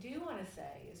I do want to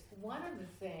say is one of the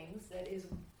things that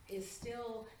is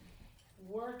still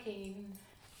working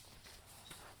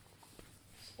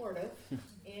sort of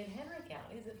in Henry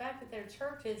County is the fact that there are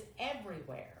churches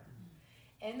everywhere,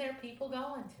 and there are people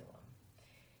going to them.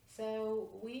 So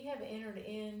we have entered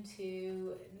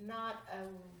into not a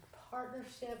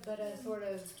partnership, but a sort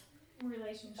of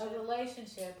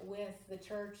relationship with the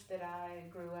church that I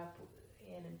grew up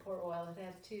in Port Royal. It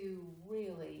has two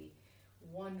really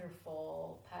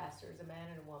wonderful pastors, a man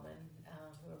and a woman,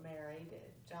 who are married,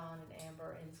 John and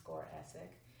Amber Inscore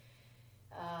Essick.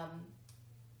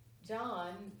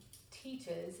 John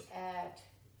teaches at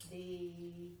the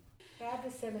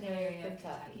Baptist Seminary of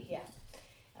Kentucky. Yeah.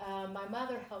 My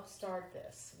mother helped start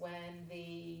this when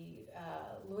the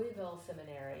Louisville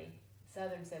Seminary,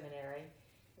 Southern Seminary,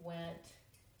 went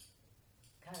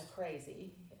kind of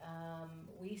crazy.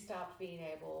 We stopped being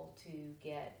able to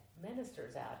get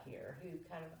ministers out here who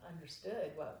kind of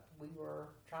understood what we were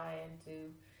trying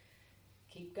to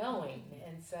keep going.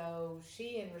 And so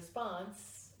she, in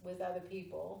response, with other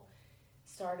people,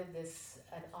 started this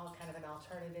an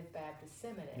alternative Baptist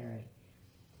seminary.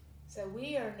 So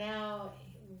we are now,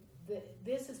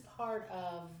 this is part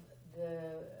of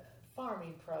the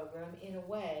farming program in a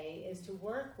way, is to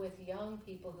work with young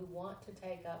people who want to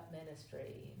take up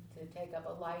ministry, to take up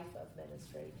a life of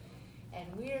ministry.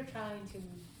 And we're trying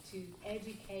to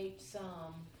educate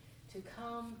some to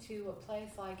come to a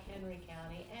place like Henry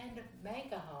County and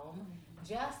make a home,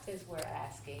 just as we're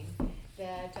asking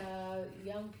that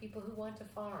young people who want to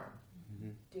farm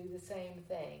do the same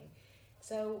thing.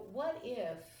 So what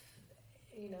if,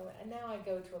 and now I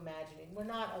go to imagining, we're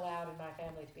not allowed in my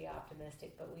family to be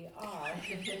optimistic, but we are.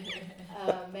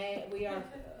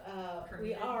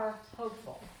 We are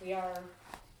hopeful. We are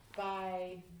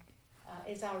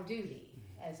it's our duty,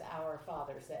 as our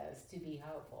Father says, to be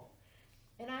hopeful.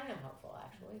 And I am hopeful,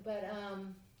 actually, but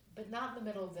not in the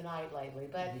middle of the night lately,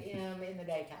 but in the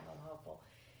daytime I'm hopeful.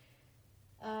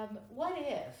 What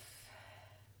if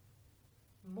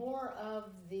more of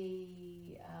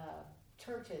the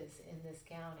churches in this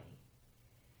county,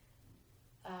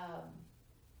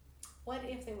 what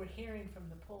if they were hearing from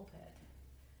the pulpit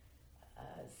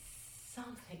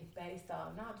something based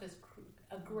on not just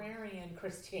agrarian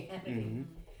Christianity,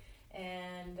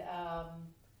 and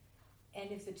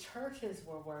if the churches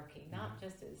were working, not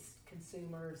just as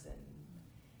consumers and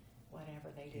whatever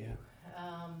they do,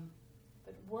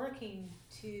 but working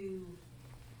to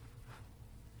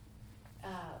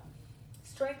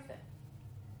strengthen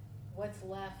what's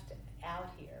left out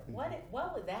here.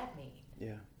 What would that mean?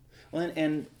 Yeah. Well,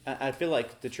 and I feel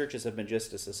like the churches have been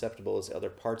just as susceptible as other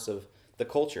parts of the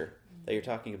culture that you're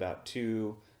talking about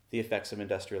to the effects of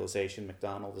industrialization,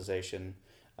 McDonaldization.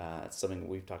 It's something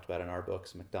we've talked about in our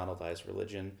books, McDonaldized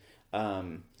religion.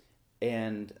 But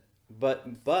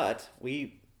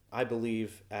I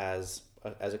believe as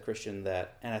a Christian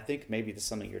that, and I think maybe this is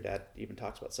something your dad even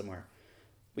talks about somewhere,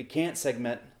 we can't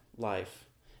segment life.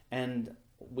 And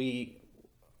we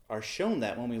are shown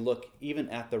that when we look even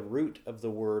at the root of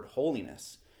the word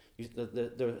holiness.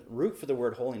 The root for the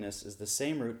word holiness is the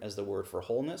same root as the word for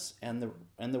wholeness and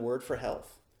the word for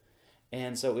health.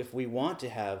 And so if we want to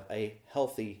have a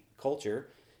healthy culture,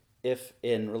 if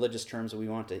in religious terms we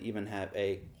want to even have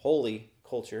a holy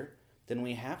culture, then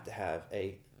we have to have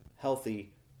a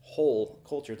healthy, whole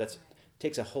culture that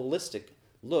takes a holistic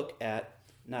look at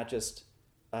not just,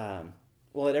 at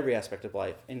every aspect of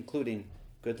life, including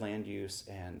good land use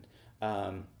and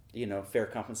fair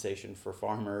compensation for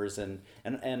farmers and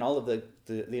all of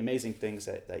the amazing things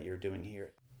that you're doing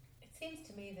here. It seems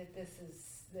to me that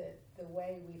the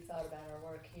way we've thought about our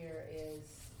work here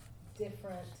is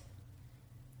different,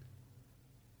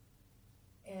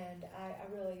 and I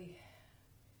really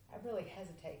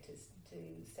hesitate to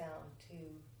sound too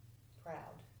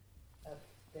proud of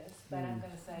this, but I'm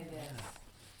going to say this.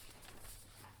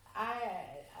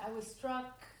 I was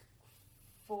struck,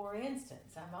 for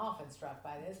instance, I'm often struck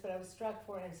by this, but I was struck,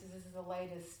 for instance, this is the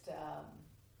latest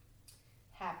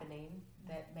happening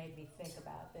that made me think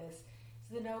about this.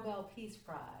 It's the Nobel Peace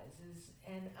Prize.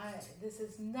 This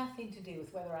has nothing to do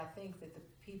with whether I think that the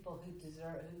people who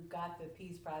got the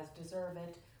Peace Prize deserve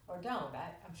it or don't.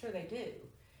 I'm sure they do.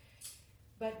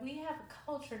 But we have a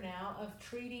culture now of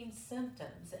treating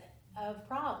symptoms of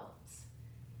problems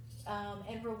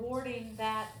and rewarding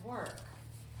that work.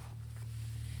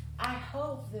 I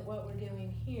hope that what we're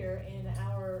doing here in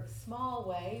our small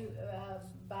way,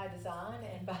 by design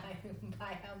and by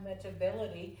by how much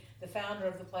ability the founder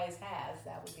of the place has.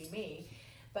 That would be me.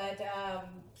 But, I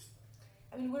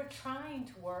mean, we're trying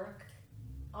to work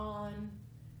on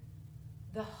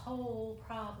the whole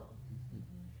problem.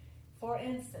 For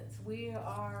instance, we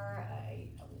are,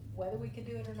 whether we can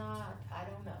do it or not, I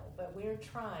don't know, but we're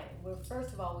trying.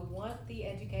 First of all, we want the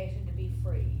education to be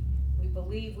free. We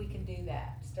believe we can do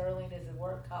that. Sterling is a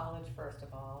work college, first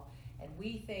of all, and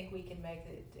we think we can make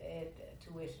it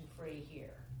tuition free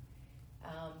here.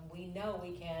 We know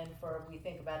we can we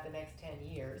think about the next 10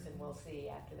 years, and we'll see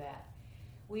after that.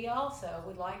 We also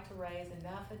would like to raise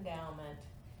enough endowment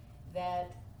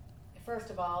that, first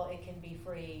of all, it can be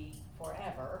free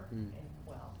forever, and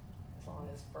well, as long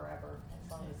as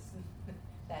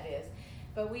that is.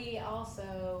 But we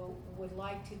also would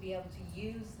like to be able to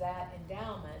use that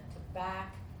endowment to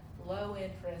back low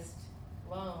interest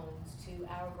loans to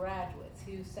our graduates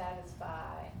who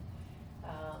satisfy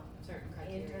certain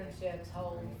criteria. internships,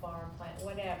 whole farm plant,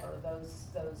 whatever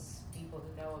those people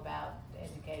who know about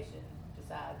education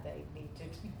decide they need to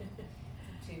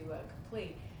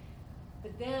complete.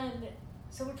 But then,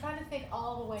 so we're trying to think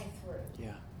all the way through.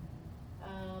 Yeah.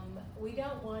 We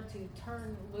don't want to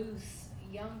turn loose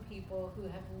young people who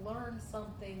have learned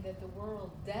something that the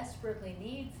world desperately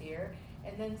needs here,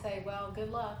 and then say, well,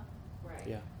 good luck. Right.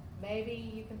 Yeah.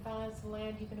 Maybe you can find some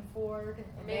land you can afford,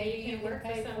 and Maybe you you can work for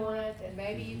pay for someone. it, and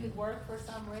maybe you could work for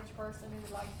some rich person who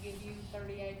would like to give you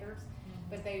 30 acres,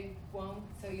 but they won't,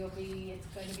 so it's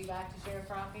going to be back to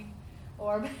sharecropping.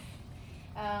 Or,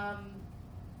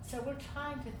 so we're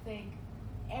trying to think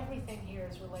everything here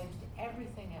is related to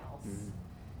everything else.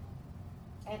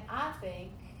 And I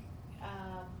think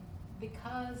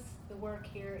because the work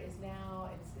here is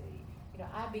now,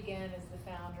 I began as the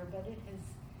founder, but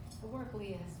the work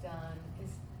Leah has done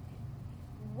is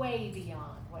way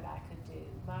beyond what I could do.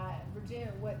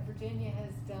 What Virginia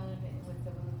has done with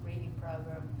the reading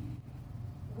program,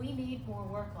 we need more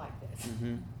work like this.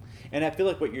 And I feel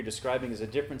like what you're describing is a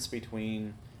difference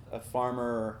between a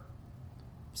farmer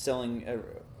selling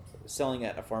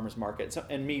at a farmer's market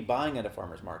and me buying at a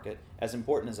farmer's market. As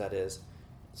important as that is,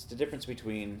 it's the difference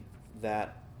between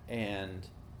that and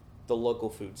the local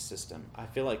food system. I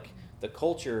feel like the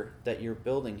culture that you're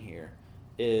building here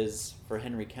is, for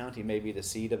Henry County, maybe the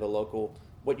seed of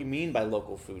what you mean by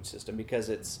local food system, because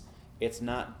it's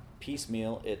not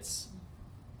piecemeal, it's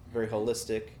very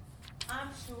holistic.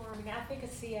 I'm sure. I think a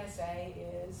CSA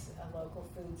is a local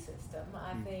food system.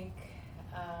 I think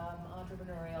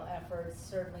entrepreneurial efforts,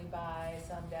 certainly by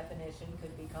some definition,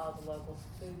 could be called a local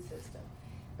food system.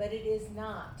 But it is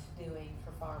not doing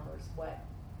for farmers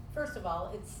first of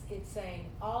all, it's saying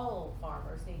all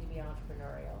farmers need to be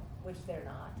entrepreneurial, which they're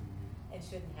not, and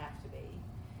shouldn't have to be.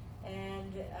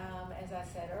 And as I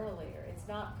said earlier, it's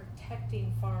not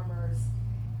protecting farmers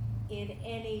in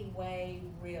any way,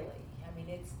 really. I mean,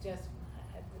 it's just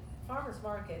farmers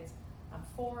markets. I'm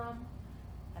for them.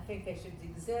 I think they should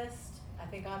exist. I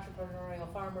think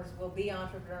entrepreneurial farmers will be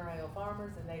entrepreneurial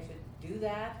farmers, and they should do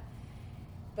that.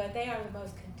 But they are the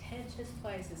most contentious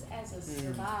places as a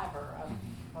survivor of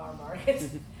farm markets.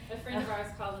 A friend of ours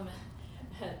called them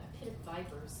a pit of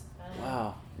vipers.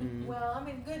 Wow. Well, I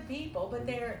mean, good people, but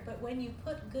when you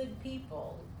put good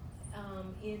people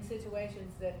in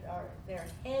situations that they're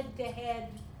head to head,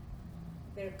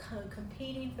 they're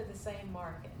competing for the same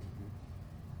market.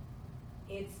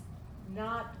 It's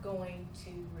not going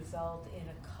to result in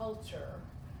a culture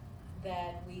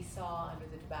that we saw under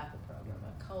the tobacco program,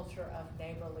 a culture of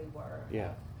neighborly work.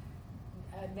 Yeah.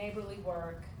 Neighborly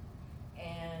work,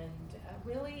 and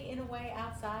really, in a way,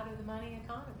 outside of the money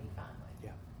economy, finally.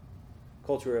 Yeah.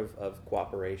 Culture of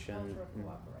cooperation. Culture of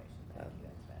cooperation. Thank you,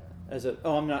 that's better.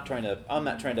 I'm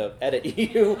not trying to edit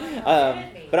you,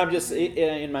 but I'm just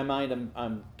in my mind.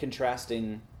 I'm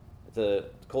contrasting the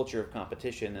culture of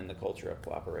competition and the culture of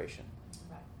cooperation.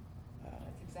 Right.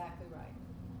 That's exactly right.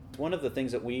 One of the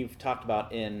things that we've talked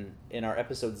about in our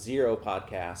episode 0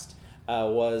 podcast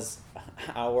was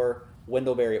our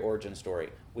Wendellberry origin story.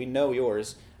 We know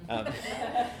yours, Mary.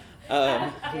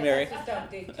 Just don't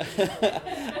dig too much.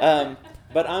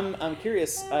 But I'm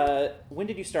curious. When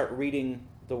did you start reading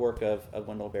the work of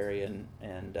Wendellberry, and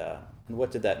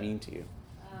what did that mean to you?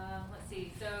 Let's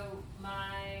see. So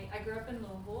I grew up in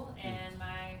Louisville, and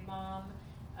my mom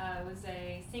was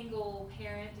a single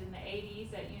parent in the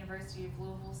 80s at University of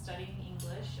Louisville studying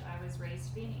English. I was raised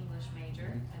to be an English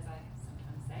major, as I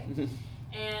sometimes say.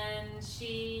 And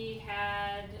she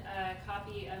had a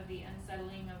copy of The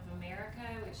Unsettling of America,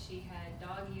 which she had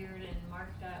dog-eared and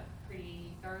marked up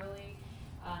pretty thoroughly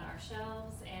on our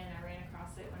shelves, and I ran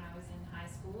across it when I was in high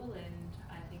school, and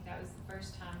I think that was the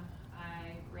first time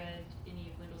I read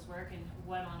any of Wendell's work. work and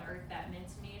what on earth that meant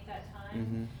to me at that time.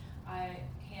 Mm-hmm. I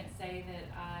can't say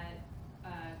that I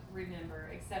remember,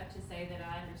 except to say that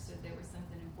I understood there was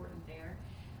something important there.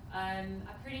 I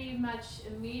pretty much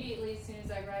immediately, as soon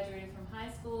as I graduated from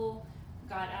high school,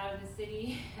 got out of the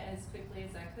city as quickly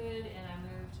as I could, and I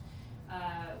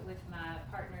moved with my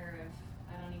partner of,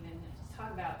 I don't even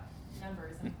talk about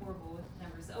numbers, I'm horrible with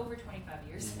numbers, over 25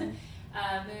 years. Mm-hmm.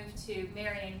 Moved to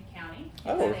Marion County.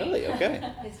 Oh, really?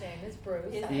 Okay. His name is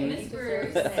Bruce. His I name think is he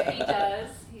Bruce. deserves the name.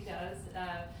 He does.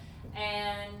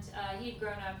 And he'd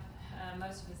grown up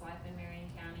most of his life in Marion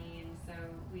County, and so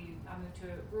I moved to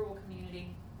a rural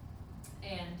community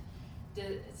and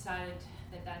decided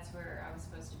that that's where I was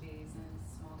supposed to be, is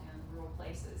in small town, rural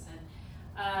places.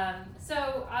 And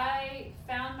so I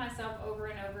found myself over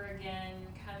and over again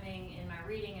coming in my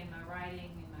reading and my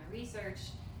writing and my research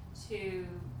to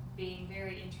being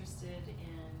very interested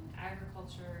in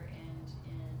agriculture and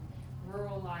in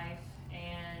rural life,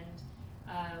 and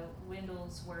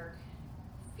Wendell's work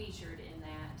featured in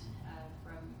that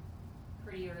from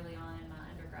pretty early on in my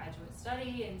undergraduate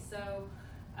study. And so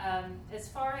as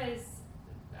far as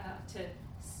to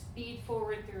speed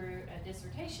forward through a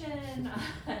dissertation,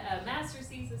 a master's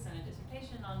thesis and a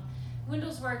dissertation on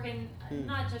Wendell's work, and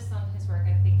not just on his work,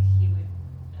 I think he would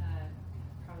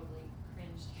probably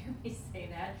cringe to hear me say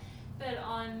that, but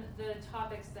on the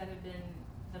topics that have been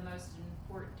the most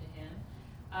important to him,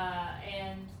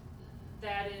 and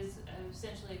that is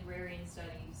essentially agrarian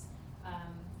studies.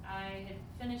 I had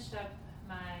finished up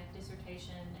my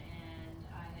dissertation, and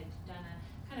I had done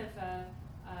a kind of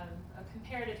a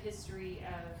comparative history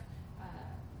of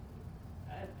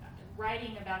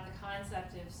writing about the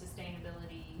concept of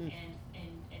sustainability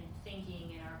and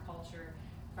thinking in our culture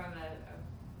from a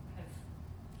kind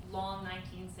of long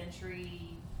 19th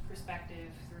century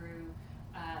perspective through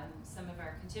some of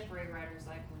our contemporary writers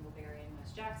like Wendell Berry and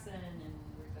Wes Jackson and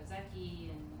Ruth Ozeki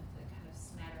and the kind of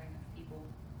smattering of people.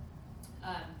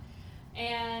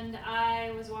 And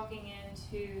I was walking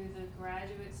into the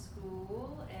graduate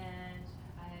school, and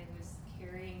I was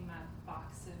carrying my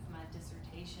box of my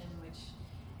dissertation, which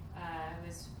I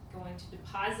was going to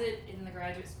deposit in the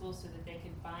graduate school so that they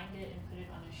could bind it and put it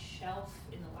on a shelf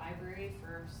in the library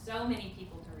for so many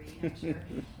people to read, I'm sure.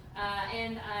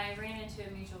 And I ran into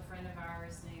a mutual friend of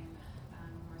ours named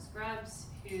Morris Grubbs,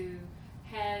 who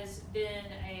has been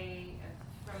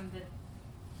from the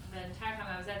entire time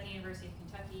I was at the University of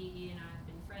Kentucky, he and I have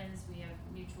been friends. We have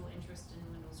mutual interest in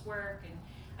Wendell's work, and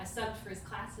I subbed for his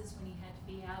classes when he had to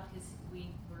be out because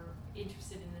we were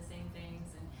interested in the same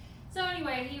things. And so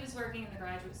anyway, he was working in the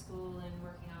graduate school and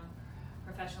working on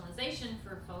professionalization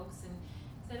for folks, and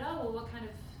said, "Oh, well, what kind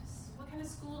of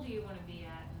school do you want to be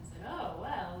at?" And I said, "Oh,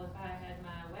 well, if I had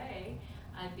my way,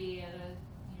 I'd be at a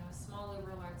small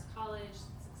liberal arts college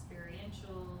that's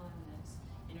experiential and that's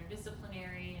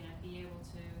interdisciplinary, and I'd be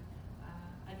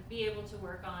able to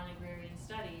work on agrarian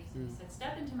studies." And he said,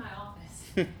 "Step into my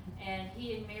office." And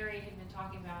he and Mary had been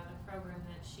talking about a program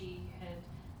that she had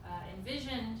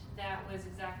envisioned that was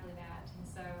exactly that. And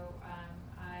so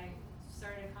I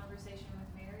started a conversation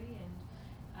with Mary,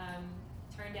 and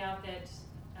turned out that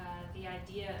the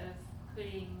idea of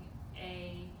putting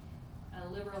a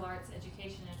liberal arts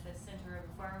education at the center of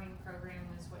a farming program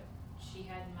was what she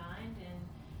had in mind. And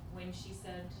when she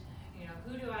said,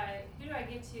 who do I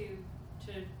get to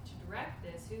direct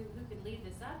this? Who could lead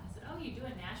this up? I said, "Oh, you do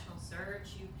a national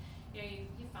search.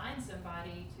 You find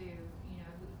somebody to,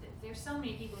 there's so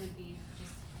many people who'd be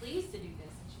just pleased to do this."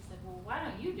 And she said, "Well, why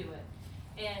don't you do it?"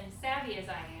 And savvy as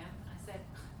I am, I said,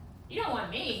 "You don't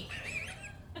want me."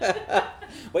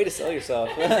 Way to sell yourself.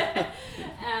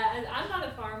 I'm not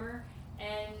a farmer,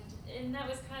 and that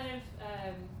was kind of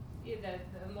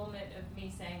the moment of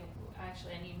me saying,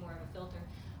 actually, I need more of a filter.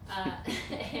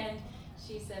 And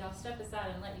she said, "I'll step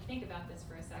aside and let you think about this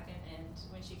for a second." And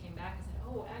when she came back, I said,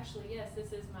 "Oh, actually, yes,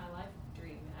 this is my life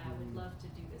dream. I would love to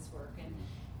do this work."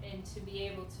 And to be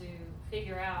able to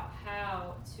figure out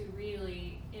how to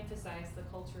really emphasize the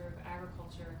culture of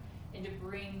agriculture and to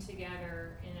bring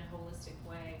together in a holistic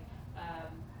way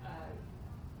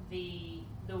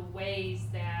the ways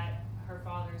that her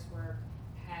father's work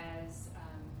has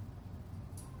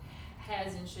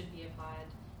and should be applied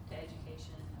to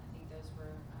education. I think those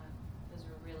were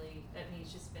really,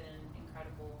 it's just been an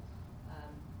incredible,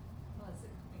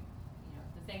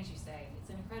 the things you say, it's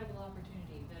an incredible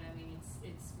opportunity, but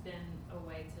it's been a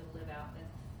way to live out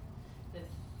the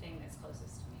thing that's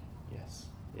closest to me. Yes.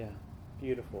 Yeah.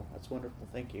 Beautiful. That's wonderful.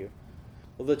 Thank you.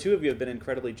 Well, the two of you have been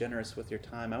incredibly generous with your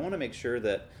time. I want to make sure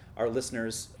that our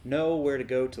listeners know where to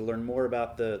go to learn more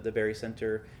about the Berry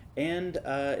Center, and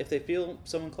if they feel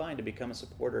so inclined to become a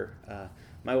supporter,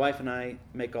 my wife and I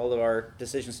make all of our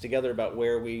decisions together about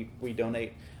where we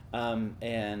donate.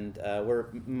 And we're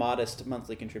modest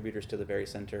monthly contributors to the Berry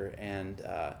Center, and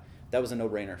that was a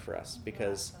no-brainer for us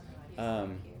because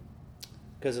of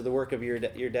the work of your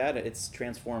dad. It's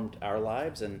transformed our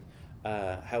lives and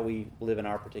how we live in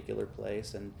our particular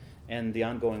place, and the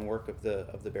ongoing work of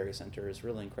the Berry Center is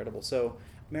really incredible. So,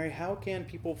 Mary, how can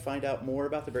people find out more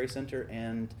about the Berry Center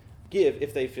and give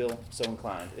if they feel so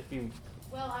inclined?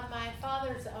 Well, I'm my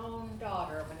father's own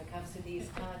daughter when it comes to these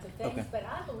kinds of things, Okay. but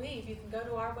I believe you can go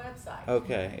to our website.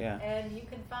 Okay, yeah. And you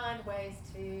can find ways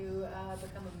to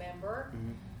become a member,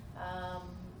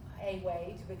 a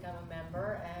way to become a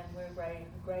member, and we're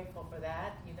grateful for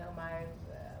that. You know,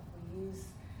 we use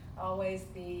always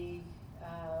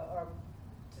or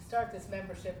to start this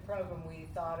membership program, we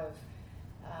thought of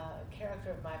a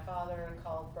character of my father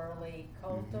called Burley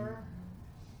Coulter.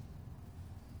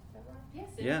 Yes,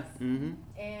 it Yeah. is. Mm-hmm.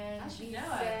 And I should he know.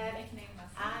 said, I'm nicknaming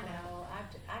myself. I know,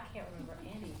 I can't remember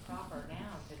any proper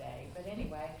noun today, but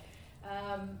anyway,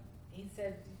 he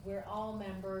said, we're all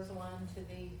members one to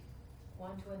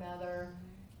another.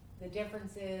 The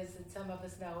difference is that some of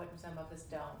us know it and some of us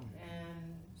don't.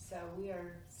 And so we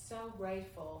are so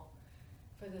grateful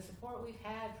for the support we've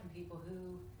had from people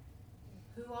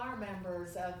who are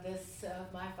members of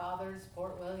my father's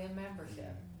Port William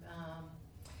membership.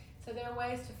 So there are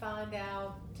ways to find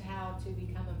out how to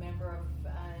become a member of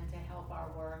and to help our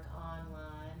work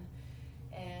online,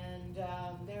 and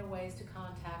there are ways to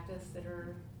contact us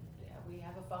we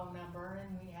have a phone number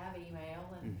and we have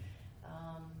email, and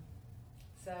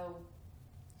so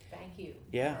thank you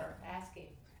for asking.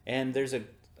 And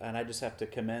and I just have to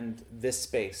commend this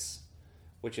space,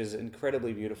 which is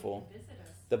incredibly beautiful. Visit us.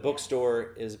 The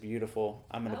bookstore is beautiful.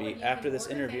 I'm going to be after this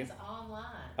interview.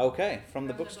 Online. Okay, from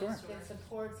the bookstore. It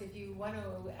supports, if you want to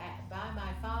buy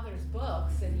my father's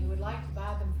books and you would like to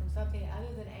buy them from something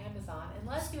other than Amazon,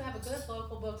 unless you have a good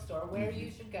local bookstore where you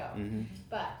should go. Mm-hmm.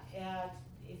 But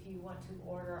if you want to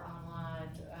order online,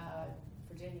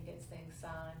 Virginia gets things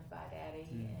signed by Daddy,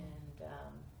 and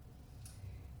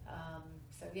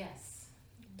so yes,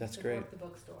 That's support great. the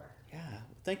bookstore. Yeah,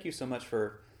 thank you so much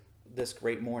for this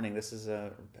great morning. This is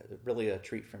really a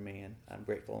treat for me, and I'm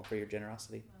grateful for your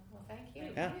generosity. Well, thank you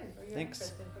Yeah, for your thanks.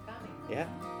 interest and for coming. Yeah.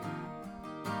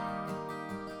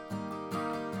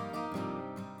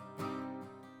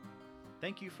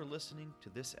 Thank you for listening to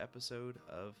this episode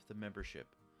of The Membership.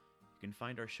 You can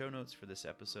find our show notes for this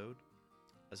episode,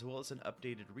 as well as an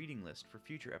updated reading list for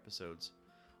future episodes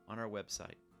on our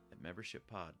website at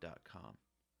membershippod.com.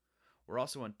 We're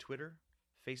also on Twitter,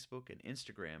 Facebook, and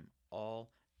Instagram,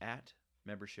 all at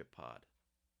membershippod.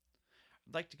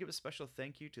 I'd like to give a special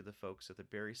thank you to the folks at the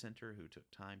Berry Center who took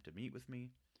time to meet with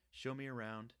me, show me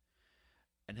around,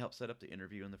 and help set up the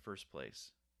interview in the first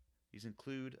place. These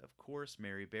include, of course,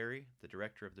 Mary Berry, the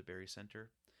director of the Berry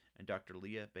Center, and Dr.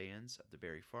 Leah Bayens of the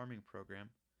Berry Farming Program,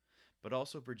 but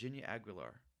also Virginia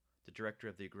Aguilar, the director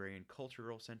of the Agrarian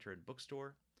Cultural Center and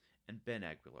Bookstore, and Ben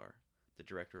Aguilar, the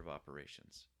director of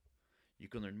operations. You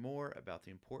can learn more about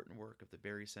the important work of the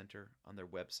Berry Center on their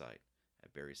website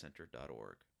at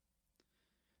berrycenter.org.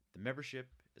 The Membership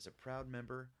is a proud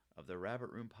member of the Rabbit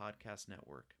Room Podcast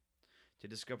Network. To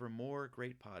discover more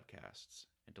great podcasts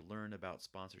and to learn about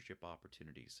sponsorship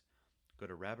opportunities, go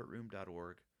to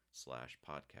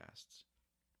rabbitroom.org/podcasts.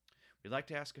 We'd like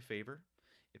to ask a favor.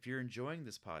 If you're enjoying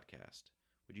this podcast,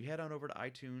 would you head on over to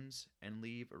iTunes and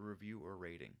leave a review or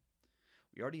rating?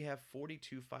 We already have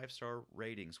 42 5-star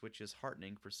ratings, which is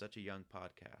heartening for such a young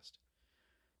podcast.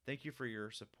 Thank you for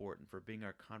your support and for being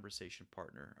our conversation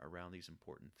partner around these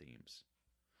important themes.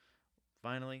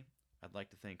 Finally, I'd like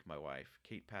to thank my wife,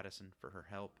 Kate Pattison, for her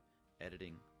help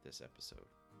editing this episode.